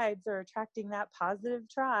positive vibes are attracting that positive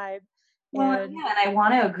tribe. Well, And yeah, and I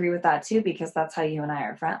want to agree with that too, because that's how you and I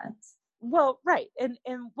are friends. well, right. And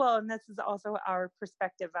this is also our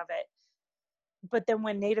perspective of it. But then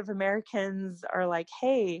when Native Americans are like,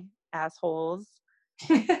 hey, assholes,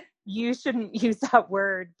 you shouldn't use that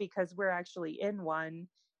word because we're actually in one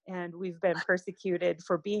and we've been persecuted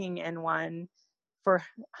for being in one for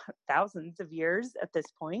thousands of years at this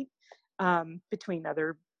point, between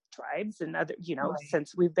other tribes and other, Right.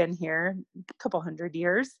 since we've been here a couple hundred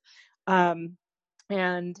years.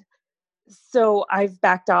 And so I've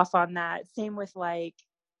backed off on that. Same with like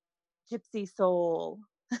gypsy soul,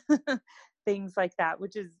 things like that,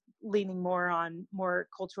 which is leaning more on more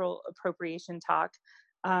cultural appropriation talk.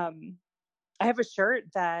 I have a shirt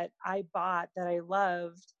that I bought that I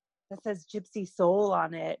loved that says gypsy soul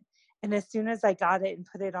on it. And as soon as I got it and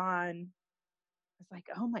put it on, I was like,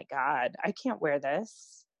 oh my God, I can't wear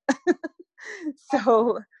this.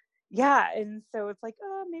 So yeah. And so it's like,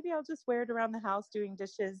 oh, maybe I'll just wear it around the house doing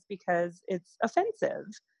dishes because it's offensive.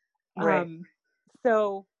 Right.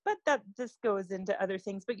 So, but that this goes into other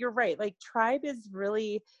things, but you're right. Like tribe is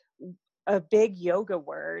really a big yoga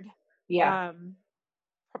word. Yeah.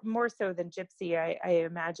 More so than gypsy, I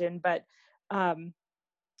imagine, but,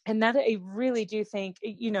 and that I really do think,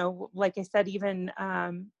 like I said, even,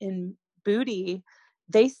 in booty,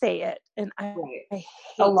 they say it. And Right. I A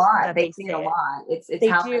hate lot. that They they say it a say it. lot. It's They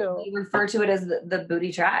how do. they refer to it as the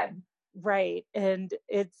booty tribe. Right. And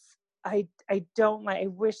I don't like, I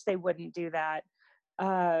wish they wouldn't do that.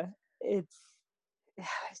 Uh, it's,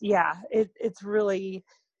 yeah, it's really,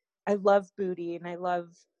 I love booty and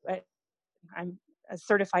I'm a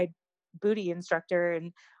certified booty instructor,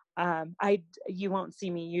 and you won't see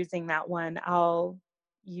me using that one. I'll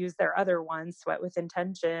use their other ones, Sweat with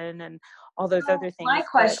Intention and all those So other my things. But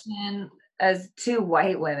question, as two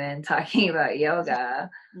white women talking about yoga,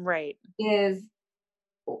 right. is,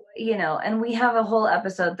 and we have a whole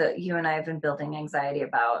episode that you and I have been building anxiety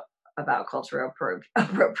about cultural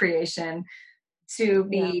appropriation to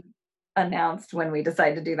Yeah. be announced when we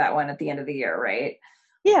decide to do that one at the end of the year, right?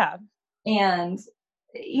 Yeah. And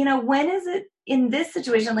when is it in this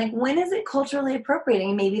situation, like when is it culturally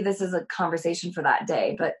appropriating? Maybe this is a conversation for that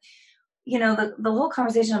day, but the whole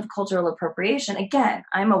conversation of cultural appropriation, again,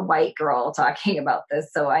 I'm a white girl talking about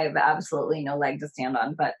this, so I have absolutely no leg to stand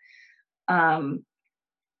on, but um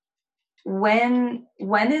when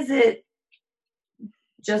is it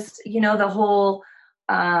just, the whole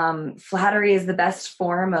flattery is the best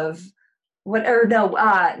form of what, or no,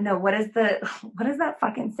 what is what is that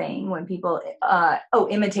fucking saying when people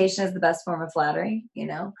imitation is the best form of flattery,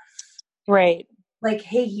 Right. like,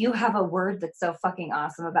 hey, you have a word that's so fucking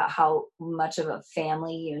awesome about how much of a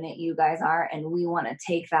family unit you guys are, and we want to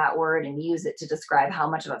take that word and use it to describe how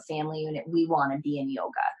much of a family unit we want to be in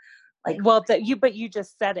yoga. Like, Well, but you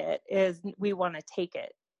just said it, is we want to take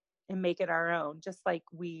it and make it our own, just like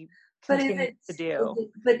we continue to do.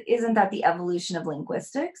 but isn't that the evolution of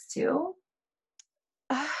linguistics too?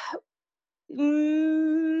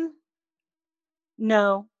 Mm,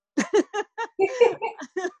 no.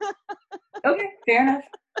 Okay, fair enough.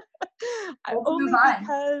 Let's move Only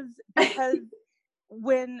on. because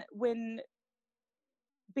when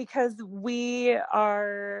because we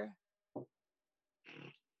are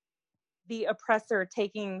the oppressor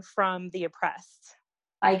taking from the oppressed.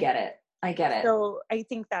 I get it. So I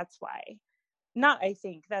think that's why. Not I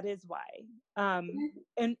think, that is why.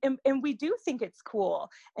 And we do think it's cool.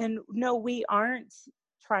 And no, we aren't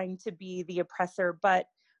trying to be the oppressor, but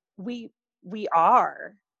we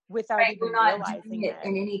are, without Right, we're even not doing realizing it it.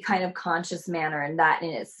 in any kind of conscious manner, and that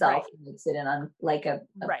in itself Right. makes it like a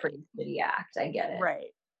Right. pretty shitty act. I get it.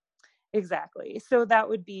 Right. Exactly. So that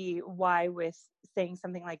would be why with saying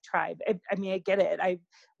something like tribe. I mean, I get it. I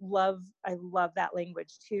love that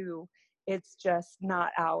language too. It's just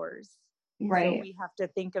not ours. So Right. we have to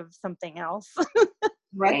think of something else.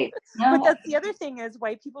 Right. But No. that's the other thing, is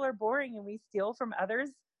white people are boring and we steal from others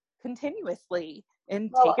continuously and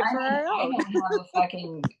Well, take it I for mean, our I own. don't have a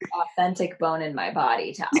fucking authentic bone in my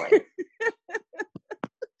body, Tally.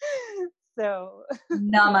 So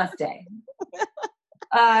Namaste.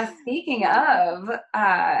 Speaking of,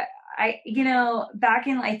 back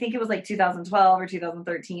in, I think it was like 2012 or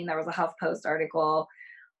 2013, there was a HuffPost article,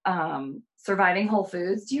 surviving Whole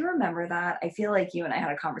Foods. Do you remember that? I feel like you and I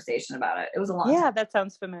had a conversation about it. It was a long time. yeah, that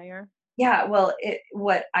sounds familiar. Yeah, well,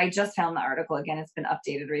 what I just found the article again, it's been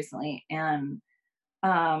updated recently, and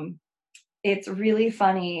it's really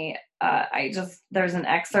funny. there's an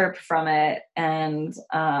excerpt from it, and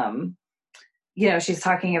she's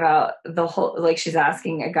talking about the whole, like, she's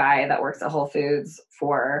asking a guy that works at Whole Foods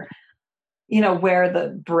for, where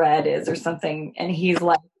the bread is or something, and he's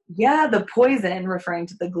like, yeah, the poison, referring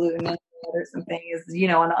to the gluten in it or something, is,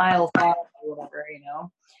 on aisle 5 or whatever,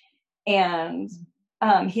 and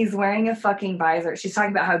he's wearing a fucking visor. She's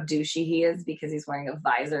talking about how douchey he is because he's wearing a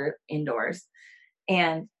visor indoors,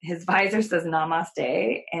 and his visor says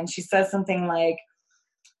namaste, and she says something like,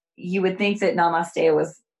 you would think that namaste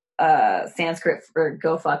was Sanskrit for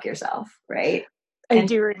go fuck yourself, right? I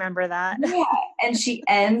do remember that. Yeah, and she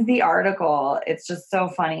ends the article, it's just so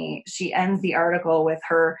funny, she ends the article with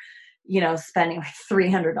her, spending like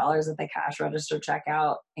 $300 at the cash register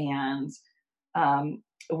checkout, and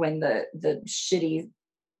when the shitty,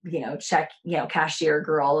 cashier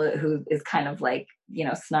girl who is kind of like,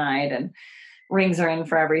 snide and rings her in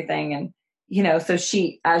for everything, and so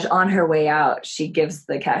she, as on her way out, she gives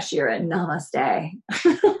the cashier a namaste,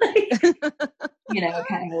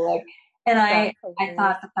 kind of like, and I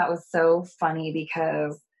thought that was so funny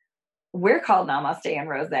because we're called Namaste and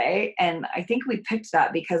Rosé, and I think we picked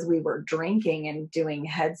that because we were drinking and doing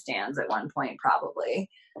headstands at one point, probably.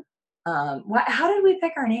 How did we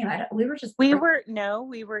pick our name? We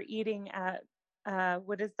were eating at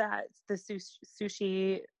what is that? The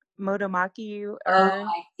sushi Motomaki.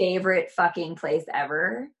 My favorite fucking place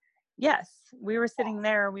ever. Yes, we were sitting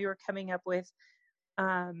there. We were coming up with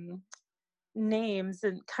names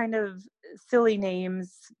and kind of silly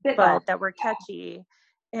names, but that were catchy,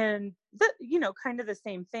 and kind of the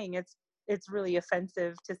same thing. It's really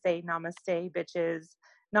offensive to say namaste, bitches.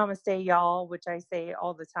 Namaste, y'all, which I say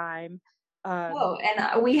all the time.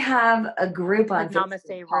 And we have a group on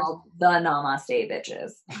Namaste called the Namaste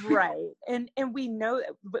Bitches. Right. And we know,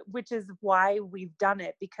 which is why we've done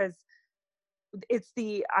it, because it's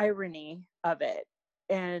the irony of it.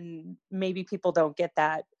 And maybe people don't get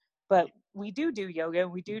that, but we do yoga.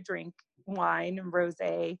 We do drink wine and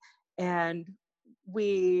rosé, and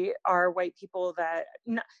we are white people that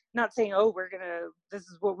not saying, oh, this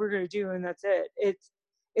is what we're going to do, and that's it.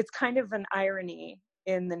 It's kind of an irony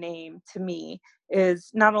in the name to me, is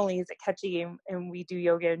not only is it catchy and we do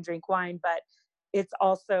yoga and drink wine, but it's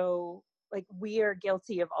also like we are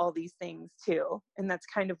guilty of all these things too. And that's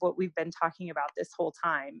kind of what we've been talking about this whole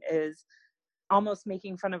time, is almost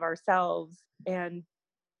making fun of ourselves and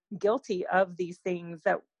guilty of these things.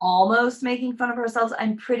 That almost making fun of ourselves.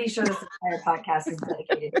 I'm pretty sure this entire podcast is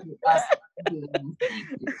dedicated to us doing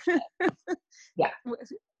yeah.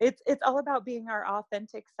 It's all about being our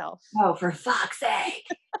authentic self. Oh, for fuck's sake.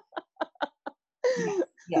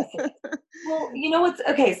 Yes. Well, what's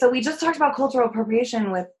okay, so we just talked about cultural appropriation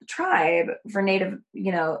with tribe for Native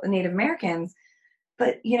Americans,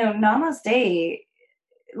 but namaste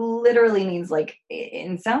literally means, like,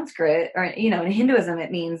 in Sanskrit, or in Hinduism,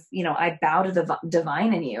 it means I bow to the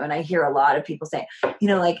divine in you. And I hear a lot of people say,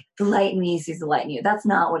 like, the light in me sees the light in you. That's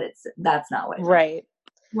not what it right means.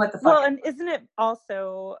 What the fuck? Well, and isn't it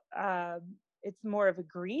also it's more of a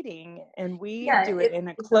greeting, and we do it in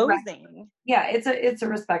a closing. It's a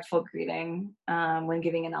respectful greeting when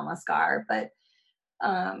giving a namaskar, but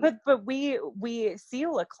we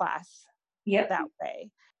seal a class that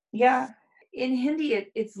way. Yeah. In Hindi,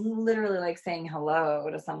 it's literally like saying hello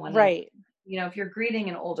to someone. Right. And, if you're greeting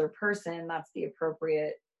an older person, that's the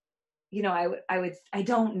appropriate, I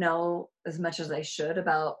don't know as much as I should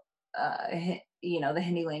about, the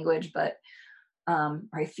Hindi language, but,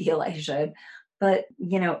 I feel I should, but,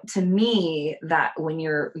 to me, that when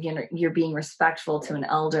you're being respectful to an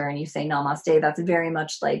elder and you say namaste, that's very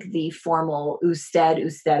much like the formal usted,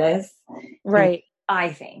 ustedes. Right.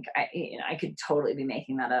 I think I could totally be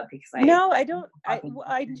making that up because I don't.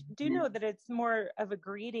 I do know that it's more of a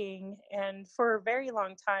greeting, and for a very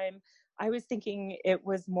long time, I was thinking it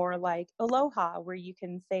was more like aloha, where you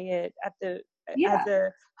can say it as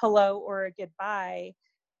a hello or a goodbye.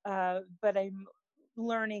 But I'm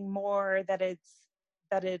learning more that it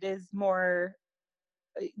is more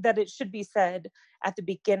that it should be said at the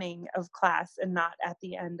beginning of class and not at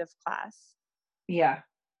the end of class. Yeah.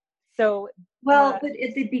 So, but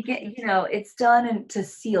at the beginning, it's done to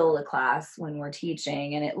seal the class when we're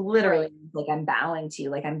teaching, and it literally like I'm bowing to you,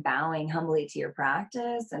 like I'm bowing humbly to your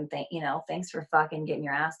practice, and thanks for fucking getting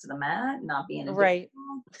your ass to the mat and not being a right.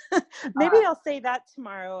 Maybe I'll say that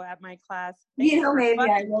tomorrow at my class. Maybe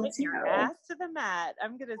I will too. Your ass to the mat.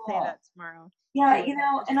 I'm gonna say that tomorrow. Yeah,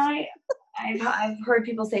 and I've heard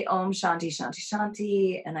people say Om Shanti Shanti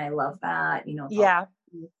Shanti, and I love that. Yeah.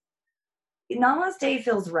 Namaste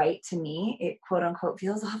feels right to me. It quote unquote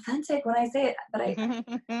feels authentic when I say it, but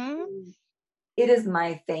it is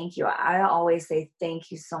my thank you. I always say thank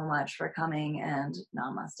you so much for coming and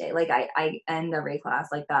namaste. Like I end every class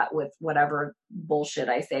like that with whatever bullshit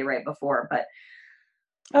I say right before. But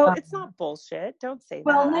Oh, it's not bullshit. Don't say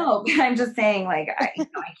well, that. no, I'm just saying like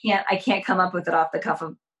I can't come up with it off the cuff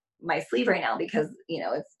of my sleeve right now because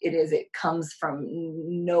it comes from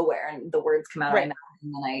nowhere and the words come out of my Right. mouth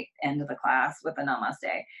and then I end the class with a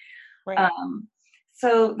namaste. Right.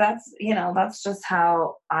 So that's just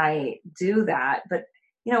how I do that. But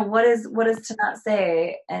what is to not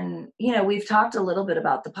say? And we've talked a little bit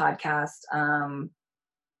about the podcast.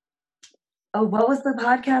 Oh, what was the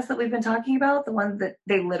podcast that we've been talking about? The one that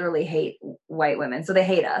they literally hate white women, so they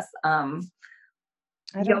hate us. I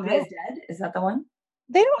don't Yoga know. is Dead. Is that the one?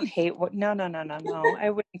 They don't hate what? No. I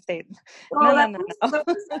wouldn't say. Well, No. the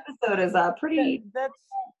first episode is pretty. That's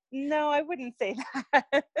no. I wouldn't say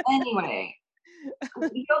that. Anyway,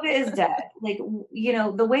 yoga is dead. Like,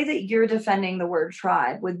 the way that you're defending the word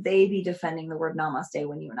tribe, would they be defending the word namaste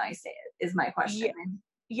when you and I say it? Is my question.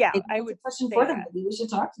 Yeah, Maybe I it's would a question say for them. that. Maybe we should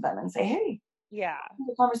talk to them and say, hey, Yeah. have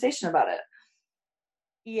a conversation about it.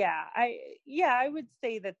 Yeah, I would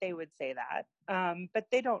say that they would say that. But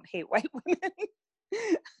they don't hate white women.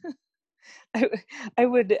 I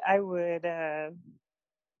would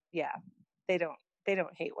yeah, they don't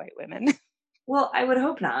hate white women. Well, I would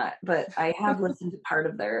hope not, but I have listened to part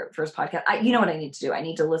of their first podcast. You know what I need to do? I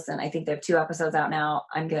need to listen. I think they have 2 episodes out now.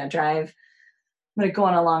 I'm going to go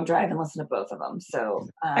on a long drive and listen to both of them. So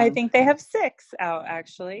I think they have 6 out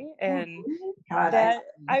actually, and God, that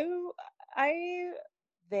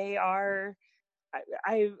they are.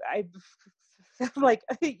 I like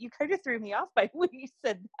you kind of threw me off by when you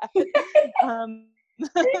said that.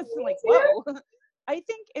 Like, whoa. I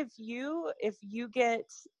think if you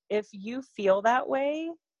feel that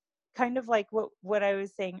way, kind of like what I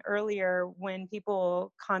was saying earlier when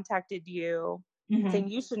people contacted you saying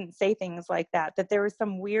you shouldn't say things like that there was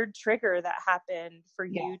some weird trigger that happened for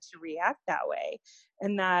you to react that way,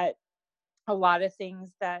 and that a lot of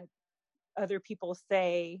things that other people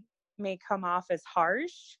say may come off as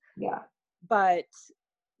harsh, but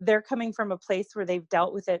they're coming from a place where they've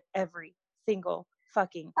dealt with it every single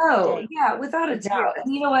fucking day. Yeah, without a doubt.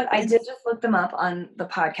 And you know what? I did just look them up on the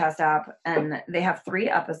podcast app, and they have 3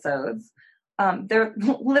 episodes. They're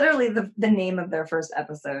literally the name of their first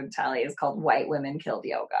episode, Tally, is called White Women Killed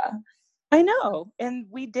Yoga. I know, and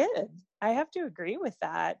we did. I have to agree with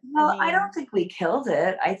that. Well, I don't think we killed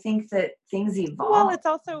it. I think that things evolve. Well, it's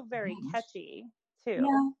also very catchy too.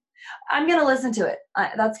 Yeah. I'm going to listen to it.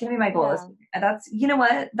 That's going to be my goal this week. That's, you know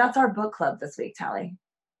what? That's our book club this week, Tally.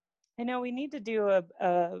 I know we need to do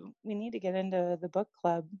we need to get into the book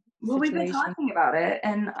club situation. Well, we've been talking about it,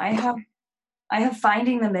 and I have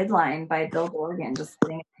Finding the Midline by Bill Dorgan just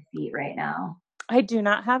sitting at my feet right now. I do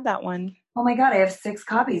not have that one. Oh my God, I have 6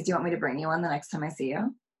 copies. Do you want me to bring you one the next time I see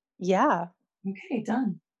you? Yeah. Okay,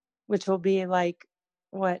 done. Which will be like,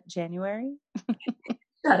 what, January?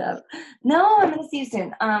 Shut up. No, I'm going to see you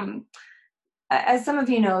soon. As some of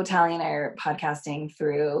you know, Tally and I are podcasting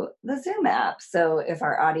through the Zoom app. So if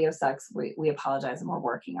our audio sucks, we apologize and we're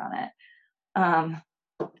working on it.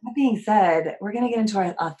 That being said, we're going to get into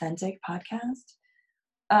our authentic podcast.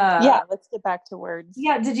 Yeah, let's get back to words.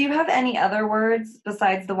 Yeah, did you have any other words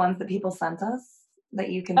besides the ones that people sent us that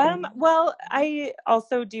you can think of? Well, I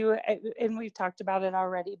also do, and we've talked about it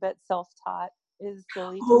already, but self-taught is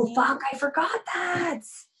silly to me. Oh, fuck, I forgot that.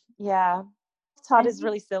 Yeah. Self-taught is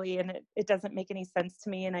really silly, and it doesn't make any sense to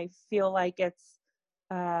me, and I feel like it's,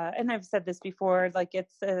 and I've said this before, like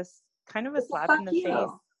it's a kind of a slap in the face.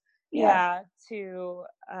 Yeah, to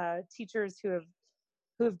teachers who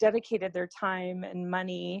have dedicated their time and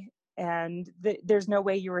money, and there's no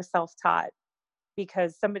way you were self-taught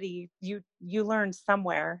because somebody you learned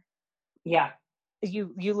somewhere. Yeah,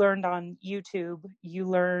 you learned on YouTube, you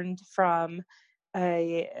learned from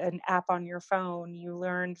an app on your phone, you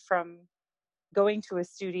learned from going to a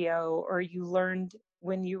studio, or you learned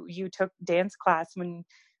when you took dance class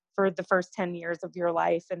for the first 10 years of your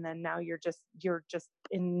life, and then now you're just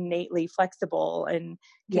innately flexible and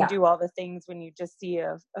can do all the things when you just see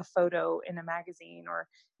a photo in a magazine or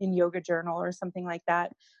in Yoga Journal or something like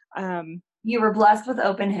that. You were blessed with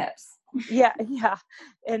open hips. Yeah.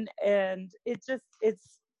 And it's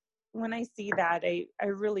when I see that, I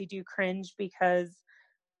really do cringe, because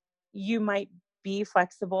you might be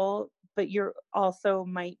flexible, but you're also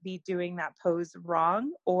might be doing that pose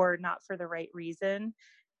wrong or not for the right reason.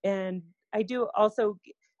 And I do also,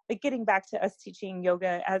 like, getting back to us teaching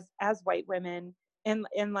yoga as white women, and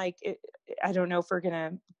like I don't know if we're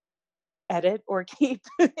gonna edit or keep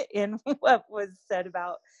in what was said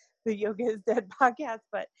about the Yoga is Dead podcast,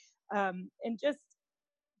 but And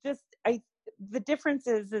the difference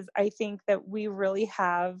is I think that we really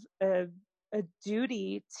have a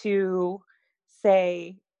duty to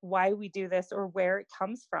say why we do this or where it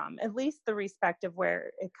comes from, at least the respect of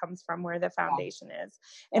where it comes from, where the foundation is.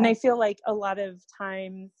 And I feel like a lot of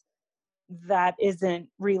times that isn't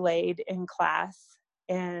relayed in class,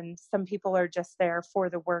 and some people are just there for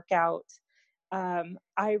the workout.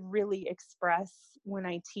 I really express when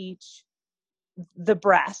I teach the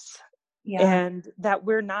breath, and that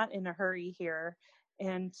we're not in a hurry here,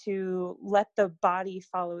 and to let the body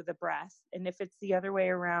follow the breath. And if it's the other way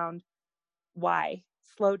around, why?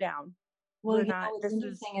 Slow down. Well, what's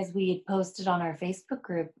interesting is we had posted on our Facebook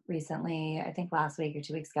group recently, I think last week or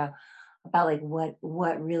 2 weeks ago, about like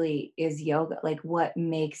what really is yoga, like what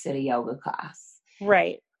makes it a yoga class.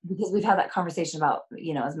 Right. Because we've had that conversation about,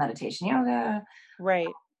 is meditation yoga. Right.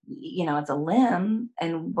 It's a limb.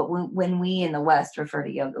 But when we in the West refer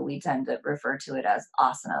to yoga, we tend to refer to it as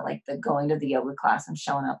asana, like the going to the yoga class and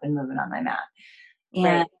showing up and moving on my mat.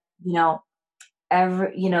 And,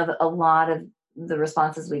 a lot of the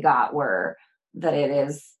responses we got were that it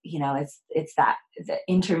is, it's that the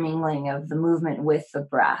intermingling of the movement with the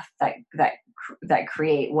breath that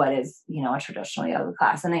create what is, a traditional yoga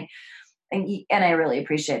class. And I really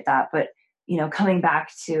appreciate that. But, coming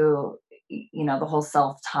back to, the whole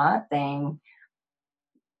self-taught thing,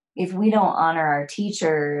 if we don't honor our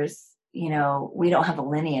teachers, we don't have a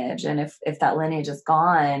lineage. And if that lineage is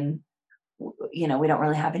gone, we don't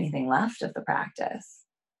really have anything left of the practice.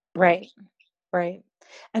 Right. Right.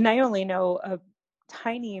 And I only know a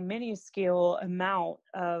tiny, minuscule amount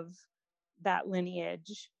of that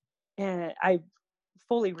lineage, and I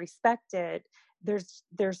fully respect it. There's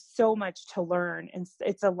so much to learn, and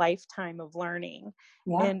it's a lifetime of learning.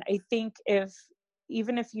 Yeah. And I think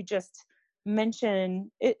even if you just mention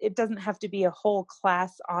it doesn't have to be a whole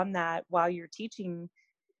class on that while you're teaching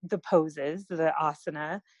the poses, the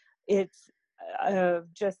asana. It's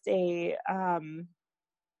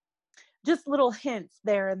just little hints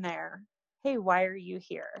there and there. Hey, why are you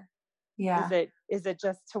here? Yeah. Is it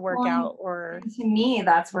just to work out, or? To me,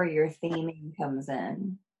 that's where your theming comes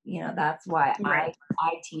in. That's why I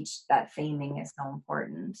teach that theming is so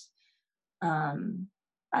important. I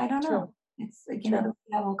don't know. It's like, we have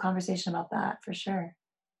a whole conversation about that for sure.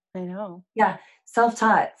 I know. Yeah.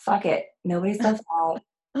 Self-taught. Fuck it. Nobody's self-taught.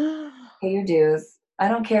 Pay your dues. I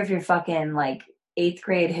don't care if you're fucking like 8th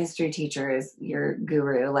grade history teacher is your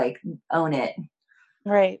guru, like own it.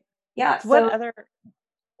 Right. Yeah. What other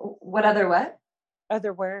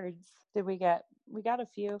words did we get? We got a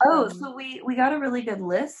few. So we got a really good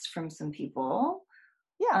list from some people.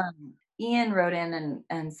 Yeah. Ian wrote in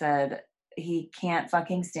and said he can't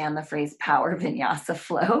fucking stand the phrase power vinyasa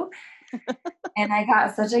flow. And I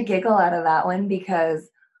got such a giggle out of that one because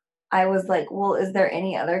I was like, well, is there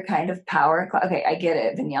any other kind of power? Okay, I get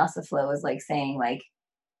it. Vinyasa flow is like saying like,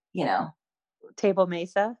 table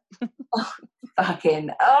mesa. Yes,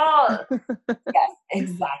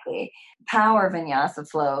 exactly. Power vinyasa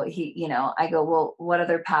flow. I go, well, what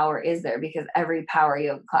other power is there? Because every power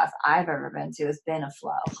yoga class I've ever been to has been a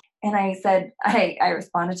flow. And I said, I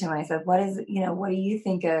responded to him and I said, what do you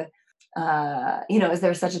think is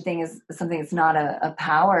there such a thing as something that's not a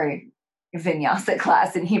power vinyasa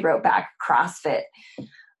class? And he wrote back CrossFit.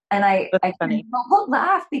 And I won't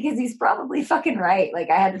laugh because he's probably fucking right. Like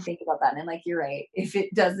I had to think about that. And I'm like, you're right. If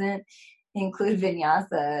it doesn't include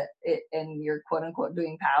vinyasa and you're quote unquote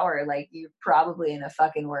doing power, like you're probably in a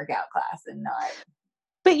fucking workout class and not.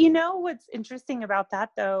 But what's interesting about that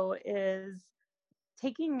though is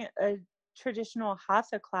taking a traditional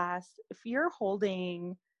hatha class, if you're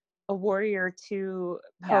holding a warrior 2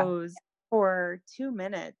 pose for 2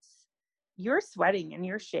 minutes, you're sweating and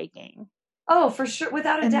you're shaking. Oh, for sure,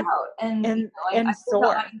 without a doubt. And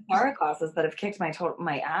sore. Power classes that have kicked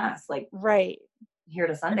my ass, like right here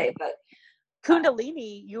to Sunday, but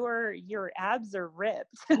Kundalini, your abs are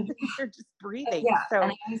ripped. You're just breathing. Yeah, so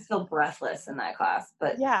and I always feel breathless in that class.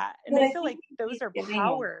 But and I feel like those are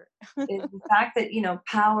power. Is the fact that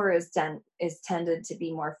power is tended to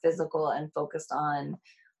be more physical and focused on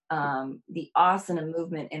the asana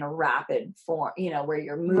movement in a rapid form. Where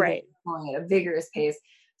you're moving going at a vigorous pace,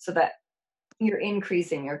 so that you're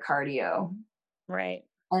increasing your cardio. Right.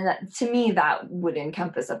 And that, to me, that would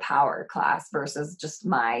encompass a power class versus just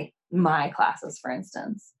my classes, for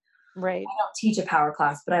instance. Right. I don't teach a power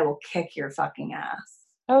class, but I will kick your fucking ass.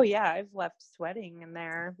 Oh yeah, I've left sweating in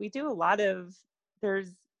there. We do a lot of,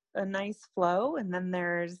 there's a nice flow, and then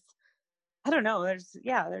there's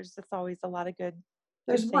just always a lot of good.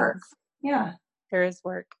 There's work. Yeah. There is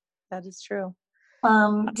work. That is true.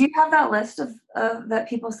 Do you have that list of that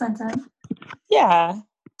people sent in? Yeah,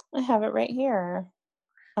 I have it right here.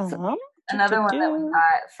 So Um, another one that we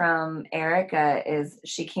got from Erica is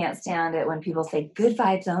she can't stand it when people say good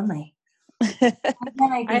vibes only.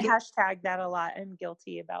 I hashtag that a lot. I'm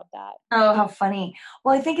guilty about that. Oh, how funny.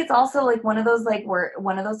 Well, I think it's also like one of those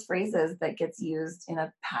one of those phrases that gets used in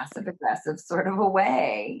a passive aggressive sort of a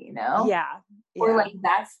way, you know? Yeah. Or like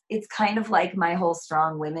it's kind of like my whole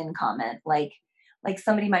strong women comment. Like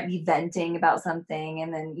somebody might be venting about something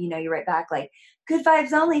and then, you write back like, good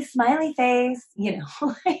vibes only, smiley face,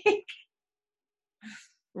 like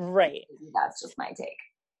right. That's just my take.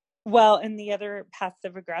 Well, and the other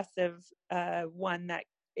passive aggressive one that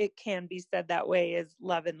it can be said that way is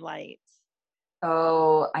love and light.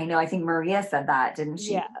 Oh, I know. I think Maria said that, didn't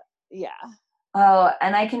she? Yeah. Yeah. Oh,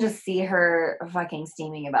 and I can just see her fucking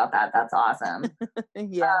steaming about that. That's awesome.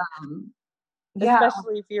 Yeah. Yeah.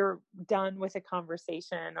 Especially if you're done with a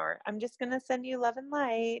conversation or I'm just going to send you love and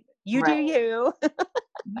light. You do you.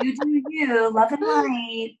 You do you. Love and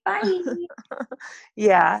light. Bye.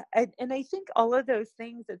 Yeah. And I think all of those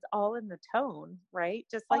things, it's all in the tone, right?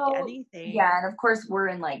 Just like anything. Yeah. And of course, we're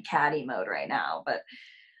in like catty mode right now. But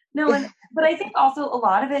no, but I think also a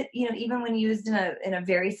lot of it, even when used in a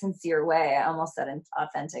very sincere way, I almost said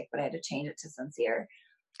authentic, but I had to change it to sincere.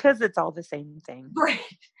 Because it's all the same thing. Right.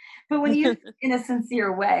 But when you in a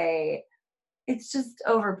sincere way, it's just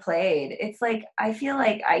overplayed. It's like, I feel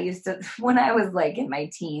like I used to, when I was like in my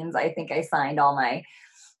teens, I think I signed all my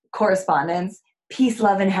correspondence, peace,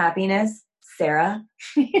 love, and happiness, Sarah.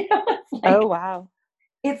 Oh, wow.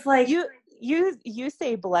 It's like, you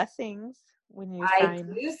say blessings when you sign.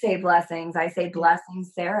 I do say blessings. I say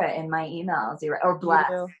blessings, Sarah, in my emails, or bless.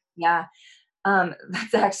 Yeah.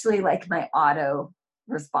 That's actually like my auto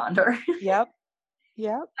responder. Yep.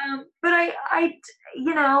 But I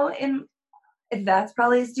and that's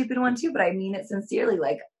probably a stupid one too, but I mean it sincerely,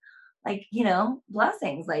 like,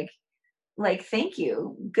 blessings, like, thank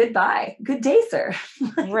you, goodbye, good day, sir.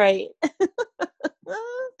 Right.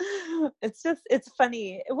 It's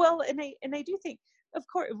funny. Well, and I do think, of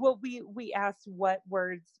course, well, we asked what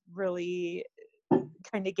words really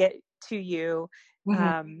kind of get to you,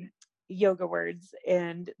 yoga words,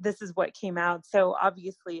 and this is what came out. So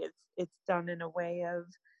obviously it's done in a way of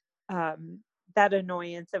that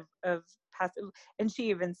annoyance of passive, and she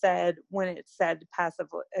even said when it said passive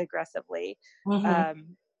aggressively.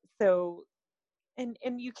 So and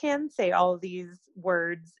you can say all of these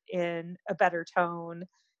words in a better tone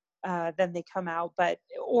than they come out,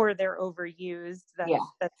 or they're overused.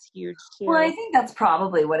 That's huge too. Well, I think that's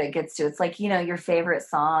probably what it gets to. It's like, your favorite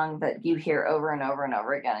song that you hear over and over and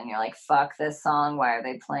over again, and you're like, fuck this song, why are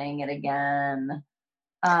they playing it again?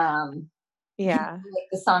 Yeah. Like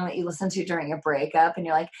the song that you listen to during a breakup and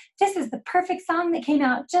you're like, this is the perfect song that came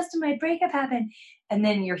out just when my breakup happened. And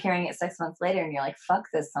then you're hearing it 6 months later and you're like, fuck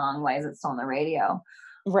this song. Why is it still on the radio?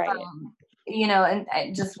 Right.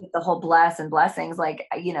 And just with the whole bless and blessings, like,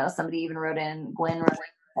 somebody even wrote in, Gwen wrote in,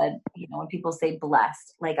 said, when people say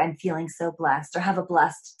blessed, like, I'm feeling so blessed, or have a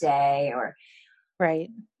blessed day, or, right.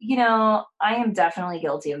 I am definitely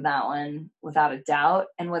guilty of that one without a doubt.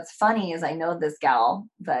 And what's funny is I know this gal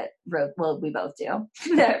that wrote, well, we both do,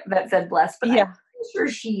 that said blessed, but I'm sure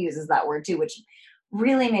she uses that word too, which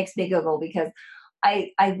really makes me giggle because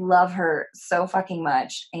I love her so fucking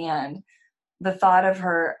much. And the thought of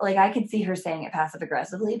her, like, I could see her saying it passive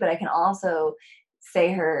aggressively, but I can also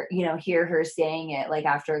say her, hear her saying it like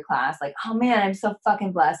after a class, like, oh man, I'm so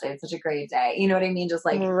fucking blessed. I had such a great day. You know what I mean? Just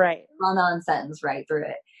like run on sentence right through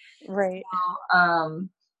it. Right. So,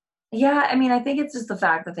 yeah, I mean, I think it's just the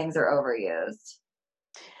fact that things are overused.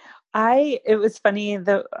 It was funny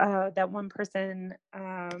that one person,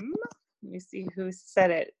 let me see who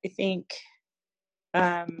said it. I think,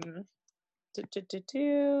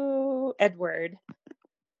 Edward.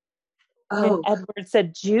 Oh. And Edward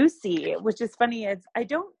said juicy, which is funny. I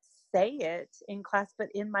don't say it in class, but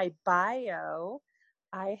in my bio,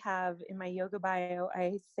 in my yoga bio,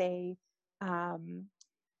 I say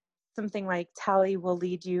something like Tally will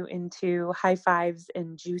lead you into high fives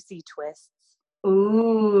and juicy twists.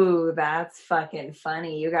 Ooh, that's fucking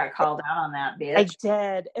funny. You got called out on that, bitch. I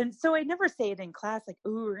did. And so I never say it in class, like,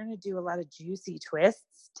 ooh, we're going to do a lot of juicy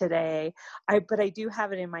twists today. But I do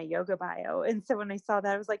have it in my yoga bio. And so when I saw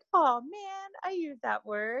that, I was like, oh man, I use that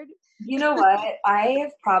word. You know what? I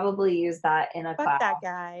have probably used that in a Fuck class. that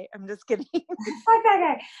guy. I'm just kidding. Fuck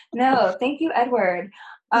that guy. No, thank you, Edward.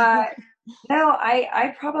 No,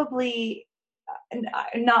 I probably,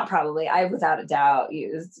 not probably, I without a doubt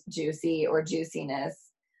used juicy or juiciness.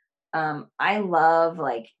 I love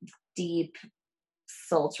like deep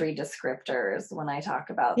sultry descriptors when I talk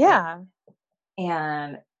about things. Yeah.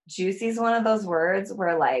 And juicy is one of those words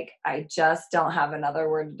where like I just don't have another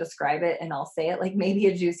word to describe it, and I'll say it like maybe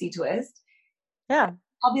a juicy twist. Yeah.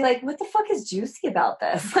 I'll be like, what the fuck is juicy about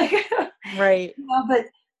this? Like, Right. but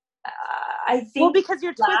I think well, because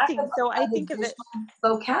you're lack twisting. So I think of it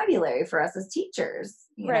vocabulary for us as teachers,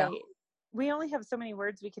 you know. right. We only have so many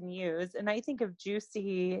words we can use, and I think of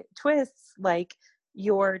juicy twists like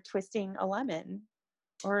you're twisting a lemon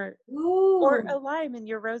or Ooh. a lime in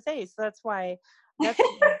your rosé. So that's why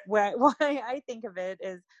why I think of it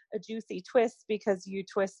as a juicy twist, because you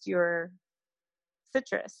twist your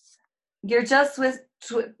citrus. You're just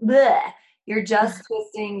bleh. You're just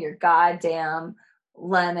twisting your goddamn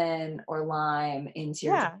lemon or lime into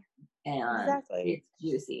your drink, and exactly. it's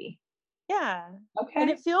juicy. Yeah. Okay. And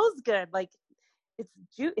it feels good. Like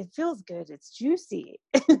it feels good. It's juicy.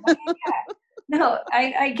 No,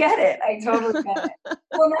 I get it. I totally get it.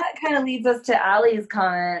 Well, that kind of leads us to Allie's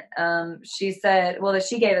comment. She said, well,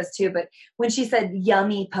 she gave us two, but when she said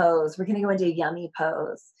yummy pose, we're going to go into a yummy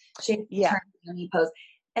pose. She turned yummy pose.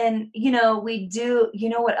 And, you know, we do, you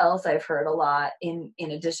know what else I've heard a lot in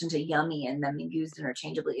addition to yummy and them used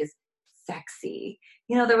interchangeably is sexy.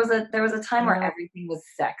 You know, there was a time where everything was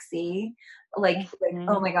sexy. Like,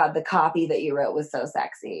 oh my God, the copy that you wrote was so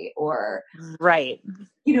sexy. Or, right.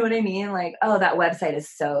 You know what I mean? Like, oh, that website is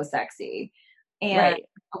so sexy. And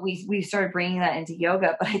we started bringing that into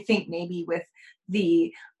yoga, but I think maybe with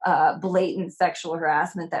the blatant sexual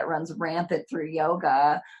harassment that runs rampant through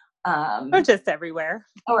yoga. Or just everywhere.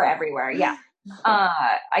 Or everywhere, yeah.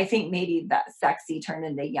 I think maybe that sexy turned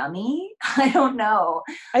into yummy. I don't know.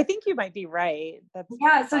 I think you might be right.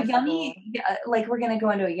 That's so yummy, like we're going to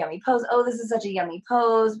go into a yummy pose. Oh, this is such a yummy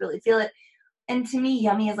pose. Really feel it. And to me,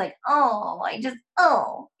 yummy is like, oh,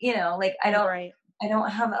 you know, like I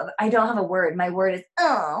don't have a word. My word is,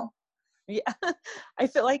 oh. Yeah. I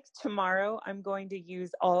feel like tomorrow I'm going to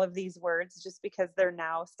use all of these words just because they're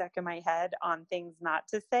now stuck in my head on things not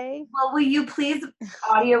to say. Well, will you please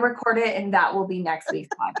audio record it, and that will be next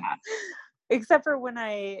week's podcast. Except for when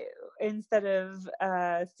instead of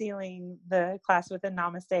sealing the class with a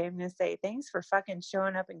namaste, I'm going to say, thanks for fucking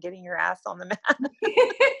showing up and getting your ass on the mat.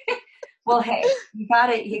 Well, hey, you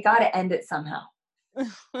gotta end it somehow.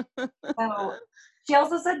 So she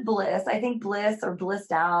also said bliss. I think bliss or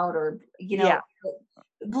blissed out, or, you know,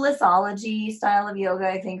 blissology style of yoga,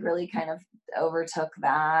 I think really kind of overtook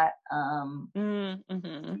that. You know,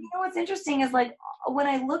 what's interesting is like, when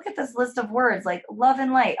I look at this list of words, like love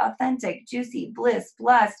and light, authentic, juicy, bliss,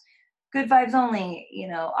 blessed, good vibes only, you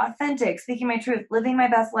know, authentic, speaking my truth, living my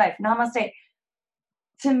best life, namaste.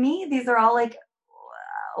 To me, these are all like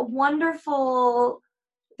wonderful,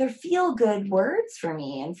 they're feel good words for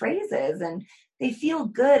me and phrases, and they feel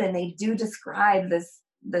good, and they do describe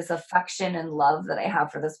this affection and love that I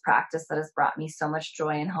have for this practice that has brought me so much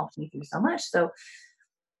joy and helped me through so much. So,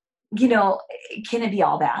 you know, can it be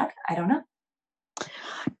all bad? I don't know.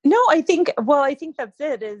 No, I think that's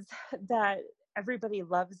it, is that everybody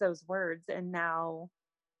loves those words, and now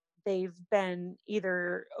they've been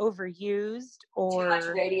either overused or too much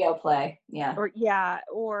radio play.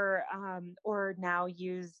 or now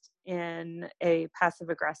used in a passive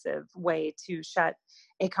aggressive way to shut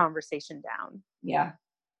a conversation down. Yeah.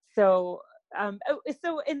 So and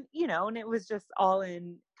you know, and it was just all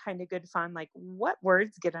in kind of good fun, like what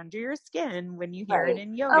words get under your skin when you hear it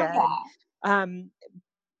in yoga. Oh, yeah.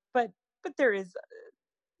 But there is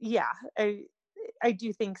I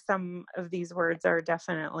do think some of these words are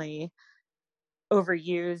definitely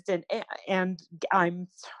overused, and I'm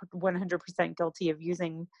 100% guilty of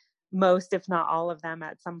using most, if not all of them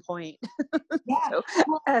at some point. Yeah. So,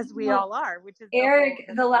 as we all are, which is Eric,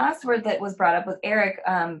 the last word that was brought up was Eric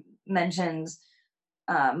mentioned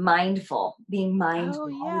mindful, being mindful.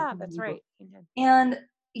 Oh yeah, that's right. And,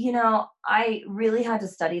 you know, I really had to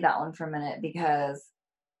study that one for a minute, because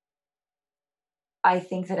I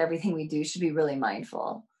think that everything we do should be really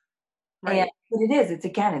mindful. Right. But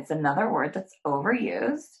it's another word that's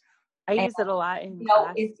overused. I use it a lot in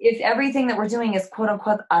class. If everything that we're doing is quote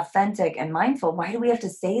unquote authentic and mindful, why do we have to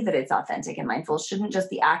say that it's authentic and mindful? Shouldn't just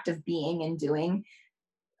the act of being and doing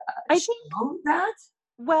show that?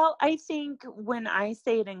 Well, I think when I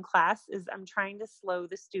say it in class is I'm trying to slow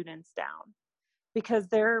the students down, because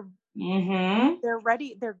they're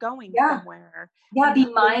ready, they're going somewhere. Yeah, be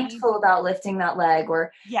mindful about lifting that leg,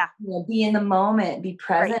 or you know, be in the moment, be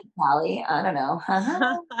present, Callie. I don't know.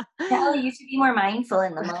 Callie, you should be more mindful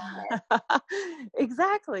in the moment.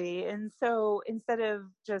 Exactly. And so instead of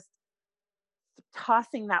just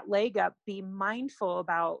tossing that leg up, be mindful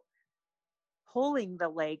about pulling the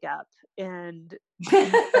leg up and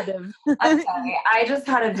instead of I'm sorry. I just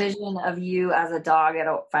had a vision of you as a dog at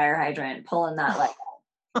a fire hydrant pulling that leg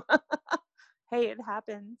up. Hey, it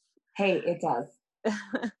happens. Hey, it does.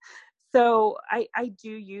 So I do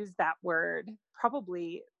use that word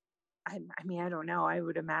probably. I mean, I don't know. I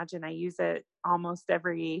would imagine I use it almost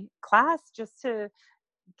every class just to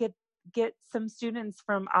get some students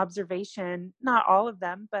from observation, not all of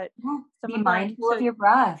them, but some Be of mindful them of your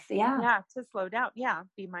breath. Yeah, to slow down. Yeah,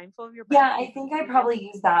 be mindful of your breath. I think I probably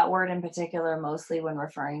use that word in particular mostly when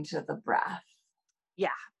referring to the breath yeah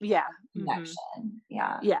connection.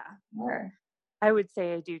 Yeah, sure. I would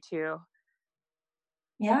say I do too.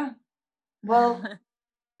 Yeah, well,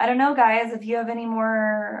 I don't know, guys, if you have any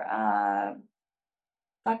more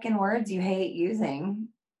fucking words you hate using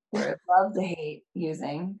or love to hate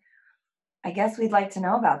using, I guess we'd like to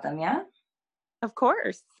know about them. Yeah, Of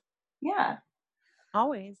course, yeah.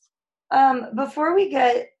 always. Before we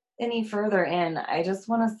get any further in, I just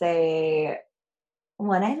want to say,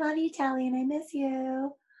 one, I love you, Tally, and I miss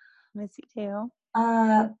you. Miss you too.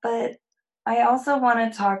 But I also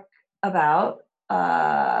want to talk about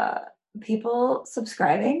people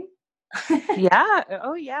subscribing. Yeah.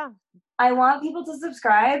 Oh, yeah. I want people to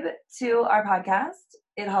subscribe to our podcast.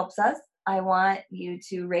 It helps us. I want you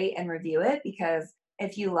to rate and review it because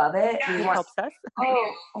if you love it, It helps us.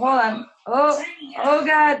 Oh, hold on. Oh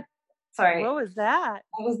God. Sorry. What was that?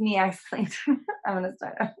 That was me actually. I'm gonna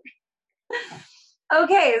start over.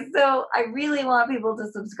 Okay, so I really want people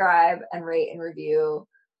to subscribe and rate and review.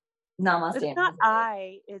 Namaste. It's not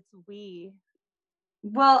I, it's we.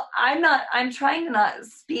 Well, I'm trying to not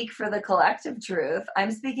speak for the collective truth.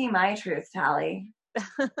 I'm speaking my truth, Tally.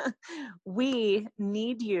 We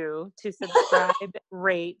need you to subscribe,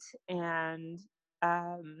 rate, and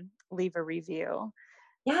leave a review.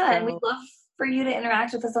 Yeah, and we'd love for you to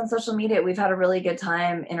interact with us on social media. We've had a really good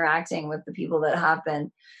time interacting with the people that have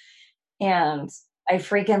been. And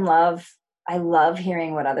I love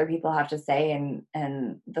hearing what other people have to say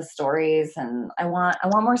and the stories, and I want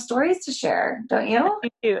more stories to share, don't you? You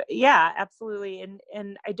do. Yeah, absolutely.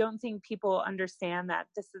 And I don't think people understand that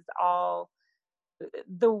this is all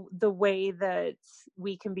the way that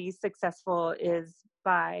we can be successful is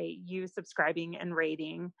by you subscribing and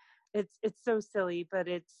rating. It's so silly, but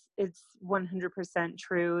it's 100%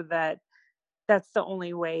 true that that's the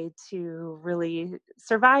only way to really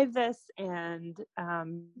survive this and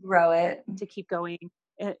Grow it, to keep going.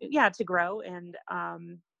 Yeah, to grow. And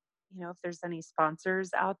if there's any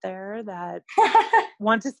sponsors out there that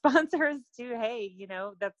want to sponsor us too, hey,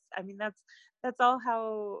 that's all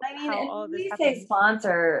how all this we happens. say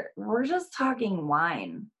sponsor, we're just talking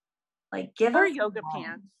wine. Like give or us yoga wine.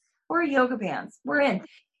 pants Or yoga pants. We're in.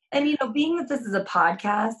 And being that this is a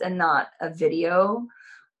podcast and not a video,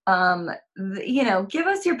 give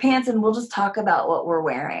us your pants and we'll just talk about what we're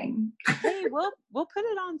wearing. Hey, we'll put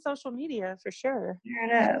it on social media for sure. Here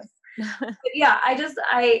it is. But yeah,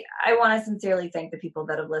 I want to sincerely thank the people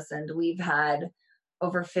that have listened. We've had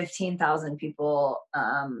over 15,000 people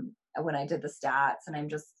when I did the stats, and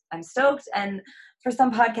I'm stoked. And for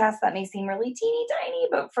some podcasts that may seem really teeny tiny,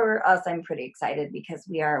 but for us, I'm pretty excited because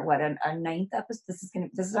we are our ninth episode.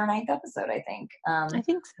 This is our ninth episode, I think. I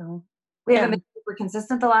think so. We haven't been super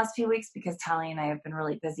consistent the last few weeks because Tally and I have been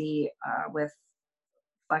really busy with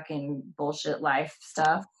fucking bullshit life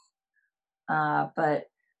stuff. But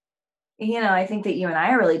I think that you and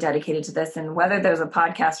I are really dedicated to this, and whether there's a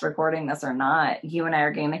podcast recording this or not, you and I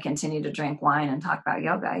are going to continue to drink wine and talk about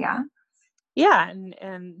yoga. Yeah. Yeah.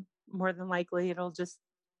 And more than likely it'll just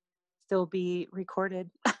still be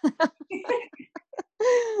recorded.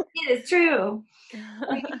 It is true.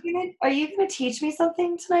 Are you gonna teach me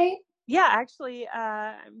something tonight? Yeah, actually,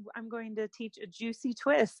 I'm going to teach a juicy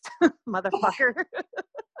twist, motherfucker.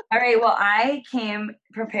 All right, well, I came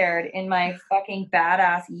prepared in my fucking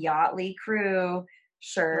badass Yachtly Crew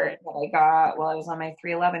shirt that I got while I was on my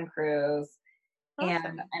 311 cruise. Awesome.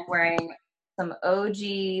 And I'm wearing some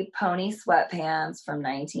OG pony sweatpants from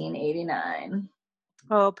 1989.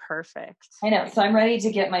 Oh, perfect. I know. So I'm ready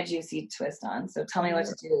to get my juicy twist on. So tell me what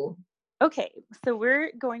to do. Okay, so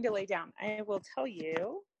we're going to lay down. I will tell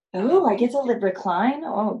you. Oh, I get to recline?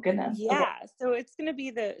 Oh, goodness. Yeah, okay. So it's going to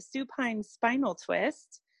be the supine spinal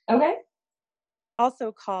twist. Okay.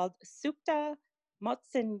 Also called Supta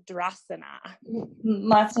Motsindrasana.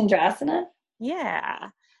 Motsindrasana? Yeah.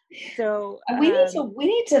 So we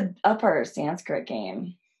need to up our Sanskrit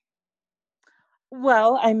game.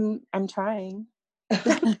 Well, I'm trying. So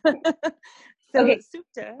okay.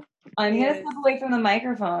 Supta. I'm going to step away from the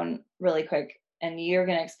microphone really quick, and you're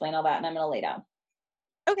going to explain all that, and I'm going to lay down.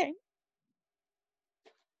 Okay.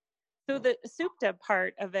 So the supta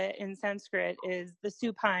part of it in Sanskrit is the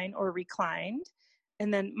supine or reclined.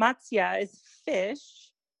 And then matsya is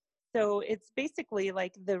fish. So it's basically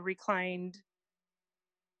like the reclined.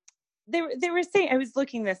 They were saying, I was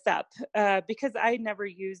looking this up because I never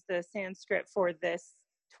used the Sanskrit for this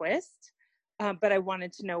twist, but I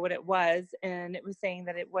wanted to know what it was. And it was saying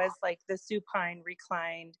that it was like the supine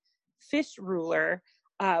reclined fish ruler,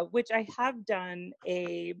 which I have done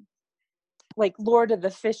a like Lord of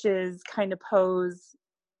the Fishes kind of pose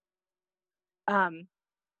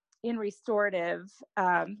in restorative.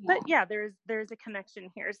 But yeah, there's a connection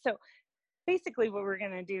here. So basically what we're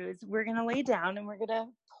going to do is we're going to lay down and we're going to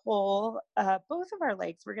pull both of our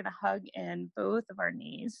legs. We're going to hug in both of our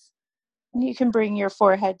knees. And you can bring your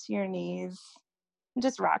forehead to your knees and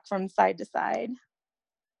just rock from side to side.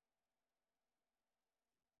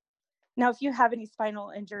 Now, if you have any spinal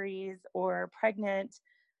injuries or pregnant,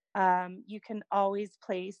 you can always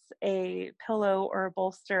place a pillow or a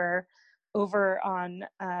bolster over on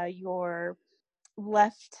your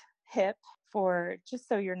left hip for just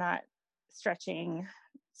so you're not stretching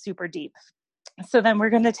super deep. So then we're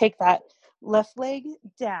going to take that left leg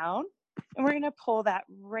down and we're going to pull that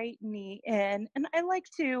right knee in. And I like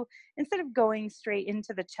to, instead of going straight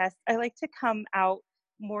into the chest, I like to come out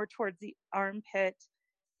more towards the armpit.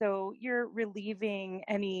 So you're relieving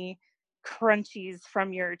any crunchies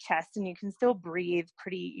from your chest and you can still breathe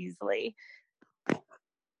pretty easily.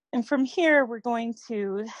 And from here, we're going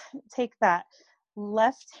to take that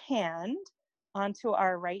left hand onto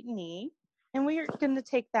our right knee. And we are going to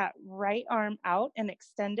take that right arm out and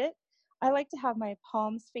extend it. I like to have my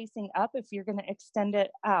palms facing up if you're going to extend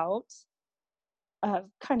it out,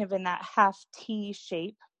 kind of in that half T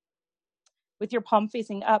shape with your palm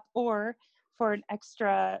facing up, or for an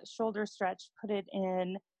extra shoulder stretch, put it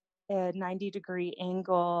in a 90-degree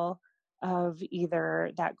angle of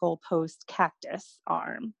either that goalpost cactus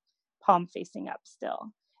arm, palm facing up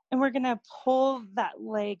still. And we're going to pull that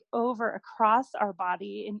leg over across our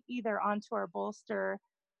body and either onto our bolster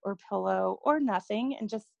or pillow or nothing. And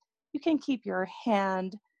just, you can keep your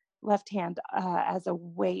hand, left hand as a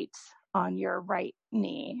weight on your right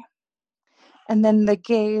knee. And then the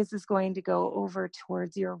gaze is going to go over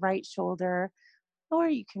towards your right shoulder, or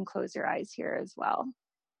you can close your eyes here as well.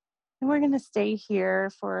 And we're going to stay here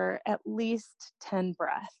for at least 10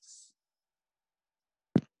 breaths.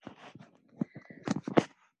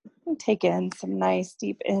 And take in some nice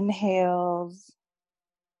deep inhales.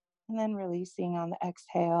 And then releasing on the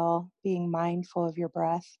exhale, being mindful of your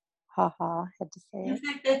breath. Haha, had to say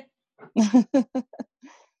it.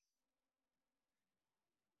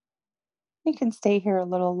 You can stay here a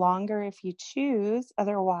little longer if you choose.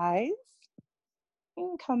 Otherwise, you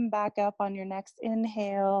can come back up on your next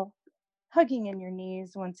inhale, hugging in your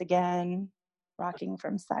knees once again, rocking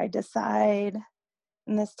from side to side.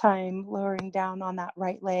 And this time, lowering down on that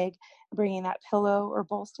right leg, bringing that pillow or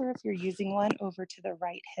bolster, if you're using one, over to the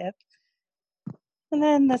right hip. And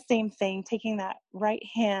then the same thing, taking that right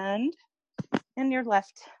hand and your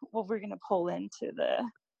left, well, we're going to pull into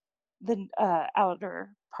the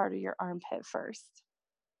outer part of your armpit first.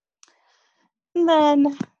 And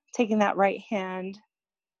then taking that right hand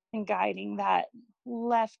and guiding that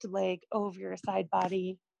left leg over your side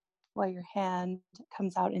body while your hand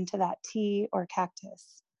comes out into that T or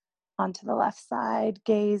cactus onto the left side,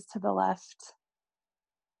 gaze to the left.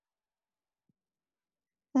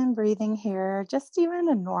 And breathing here, just even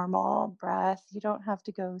a normal breath. You don't have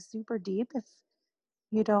to go super deep if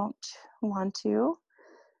you don't want to.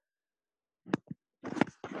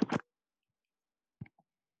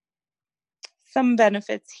 Some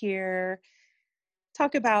benefits here.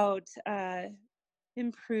 Talk about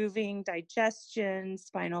improving digestion,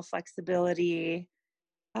 spinal flexibility.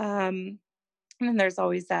 And then there's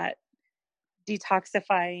always that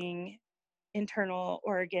detoxifying internal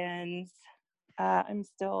organs. I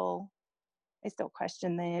still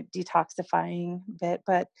question the detoxifying bit,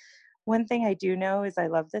 but one thing I do know is I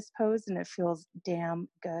love this pose and it feels damn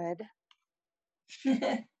good.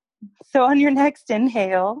 So on your next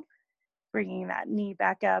inhale, bringing that knee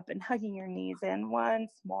back up and hugging your knees in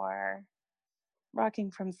once more, rocking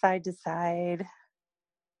from side to side.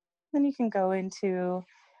 Then you can go into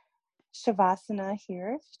Shavasana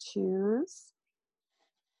here if you choose.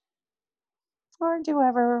 Or do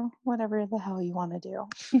whatever the hell you want to do.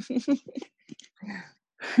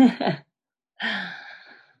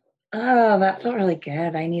 Oh, that felt really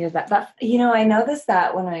good. I needed that. I noticed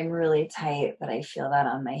that when I'm really tight, that I feel that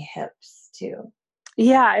on my hips too.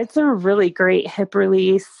 Yeah, it's a really great hip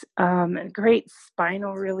release, and great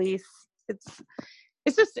spinal release.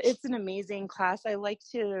 It's an amazing class.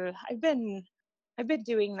 I've been I've been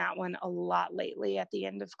doing that one a lot lately at the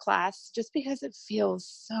end of class, just because it feels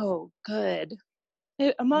so good.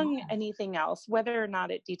 Among anything else, whether or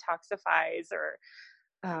not it detoxifies or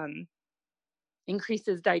um,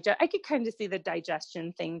 increases I could kind of see the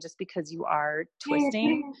digestion thing just because you are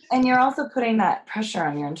twisting. And you're also putting that pressure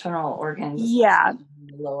on your internal organs, Yeah.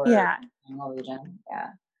 lower Yeah. region.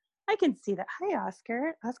 Yeah. I can see that. Hi,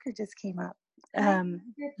 Oscar. Oscar just came up. He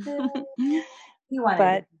wanted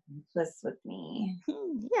but to twist with me.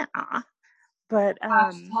 Yeah. But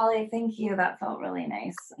Gosh, Holly, thank you. That felt really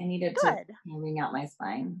nice. I needed to ring out my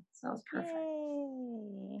spine, so it was perfect.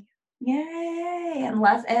 Yay! And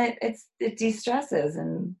less, and it de-stresses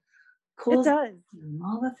and cools. It does.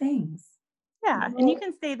 All the things. Yeah, and you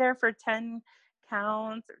can stay there for 10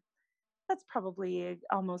 counts. That's probably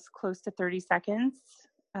almost close to 30 seconds.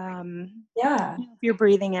 Yeah. If you're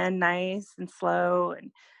breathing in nice and slow,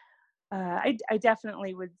 and I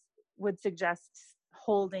definitely would suggest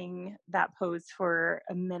holding that pose for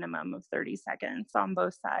a minimum of 30 seconds on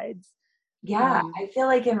both sides. Yeah, I feel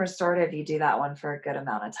like in restorative you do that one for a good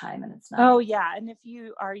amount of time, and it's not. Oh yeah, and if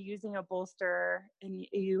you are using a bolster and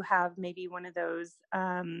you have maybe one of those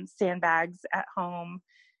sandbags at home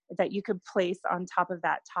that you could place on top of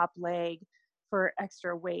that top leg for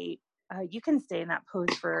extra weight, you can stay in that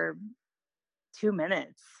pose for 2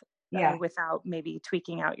 minutes without maybe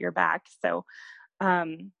tweaking out your back. So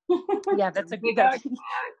yeah, that's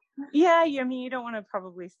yeah. I mean, you don't want to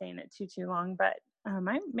probably stay in it too long, but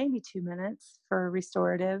maybe 2 minutes for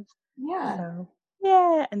restorative. Yeah. So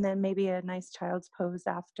yeah, and then maybe a nice child's pose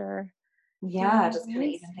after. Yeah, just kind of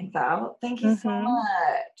even things out. Thank you so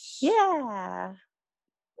much. Yeah.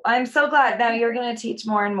 I'm so glad. Now you're going to teach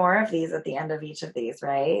more and more of these at the end of each of these,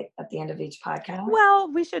 right? At the end of each podcast?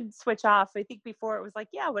 Well, we should switch off. I think before it was like,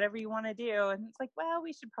 yeah, whatever you want to do. And it's like, well,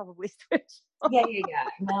 we should probably switch off. Yeah.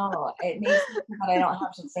 No, it makes me that I don't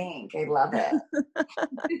have to think. I love it.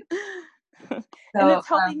 And it's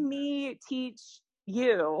helping me teach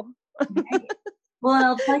you. Right. Well, and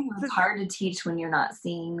I'll tell you, it's hard to teach when you're not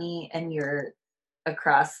seeing me and you're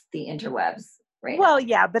across the interwebs, right? Well,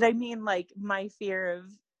 yeah, but I mean, like, my fear of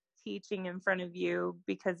teaching in front of you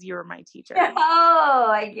because you're my teacher.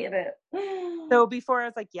 Oh, I get it. So before I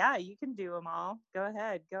was like, yeah, you can do them all. Go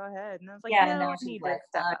ahead. And I was like, no, I need to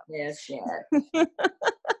step up. This shit.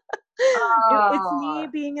 It's me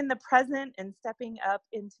being in the present and stepping up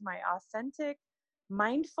into my authentic,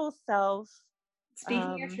 mindful self.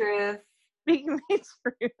 Speaking your truth. Speaking my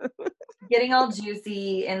truth. Getting all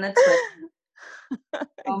juicy in the twist.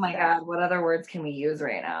 Oh my God, what other words can we use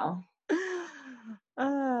right now?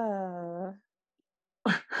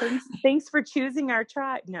 Thanks for choosing our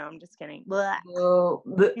tribe. No, I'm just kidding.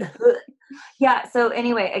 Yeah, so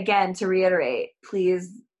anyway, again, to reiterate,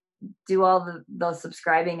 please do all the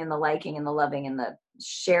subscribing and the liking and the loving and the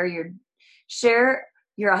share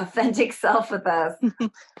your authentic self with us.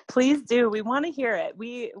 Please do. We want to hear it.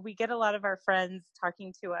 We get a lot of our friends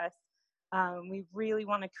talking to us. We really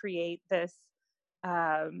want to create this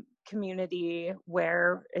community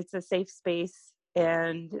where it's a safe space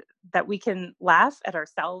and that we can laugh at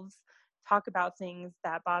ourselves, talk about things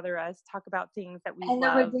that bother us, talk about things that we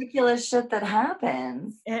love. The ridiculous shit that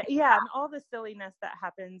happens. And all the silliness that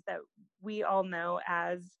happens that we all know,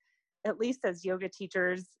 as at least as yoga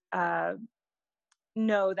teachers, know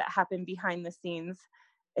that happen behind the scenes.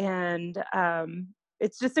 And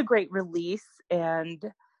it's just a great release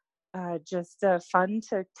and just fun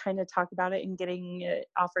to kind of talk about it and getting it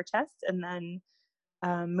off our chest, and then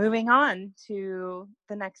moving on to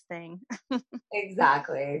the next thing.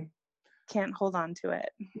 Exactly. Can't hold on to it.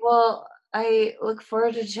 Well, I look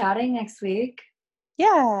forward to chatting next week.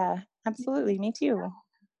 Yeah, absolutely. Me too.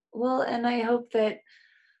 Well, and I hope that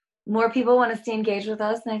more people want to stay engaged with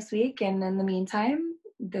us next week. And in the meantime,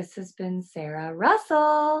 this has been Sarah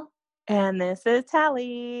Russell. And this is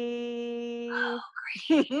Tally. Oh,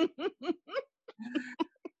 great.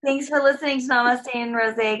 Thanks for listening to Namaste and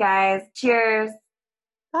Rosé, guys. Cheers.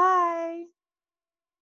 Bye.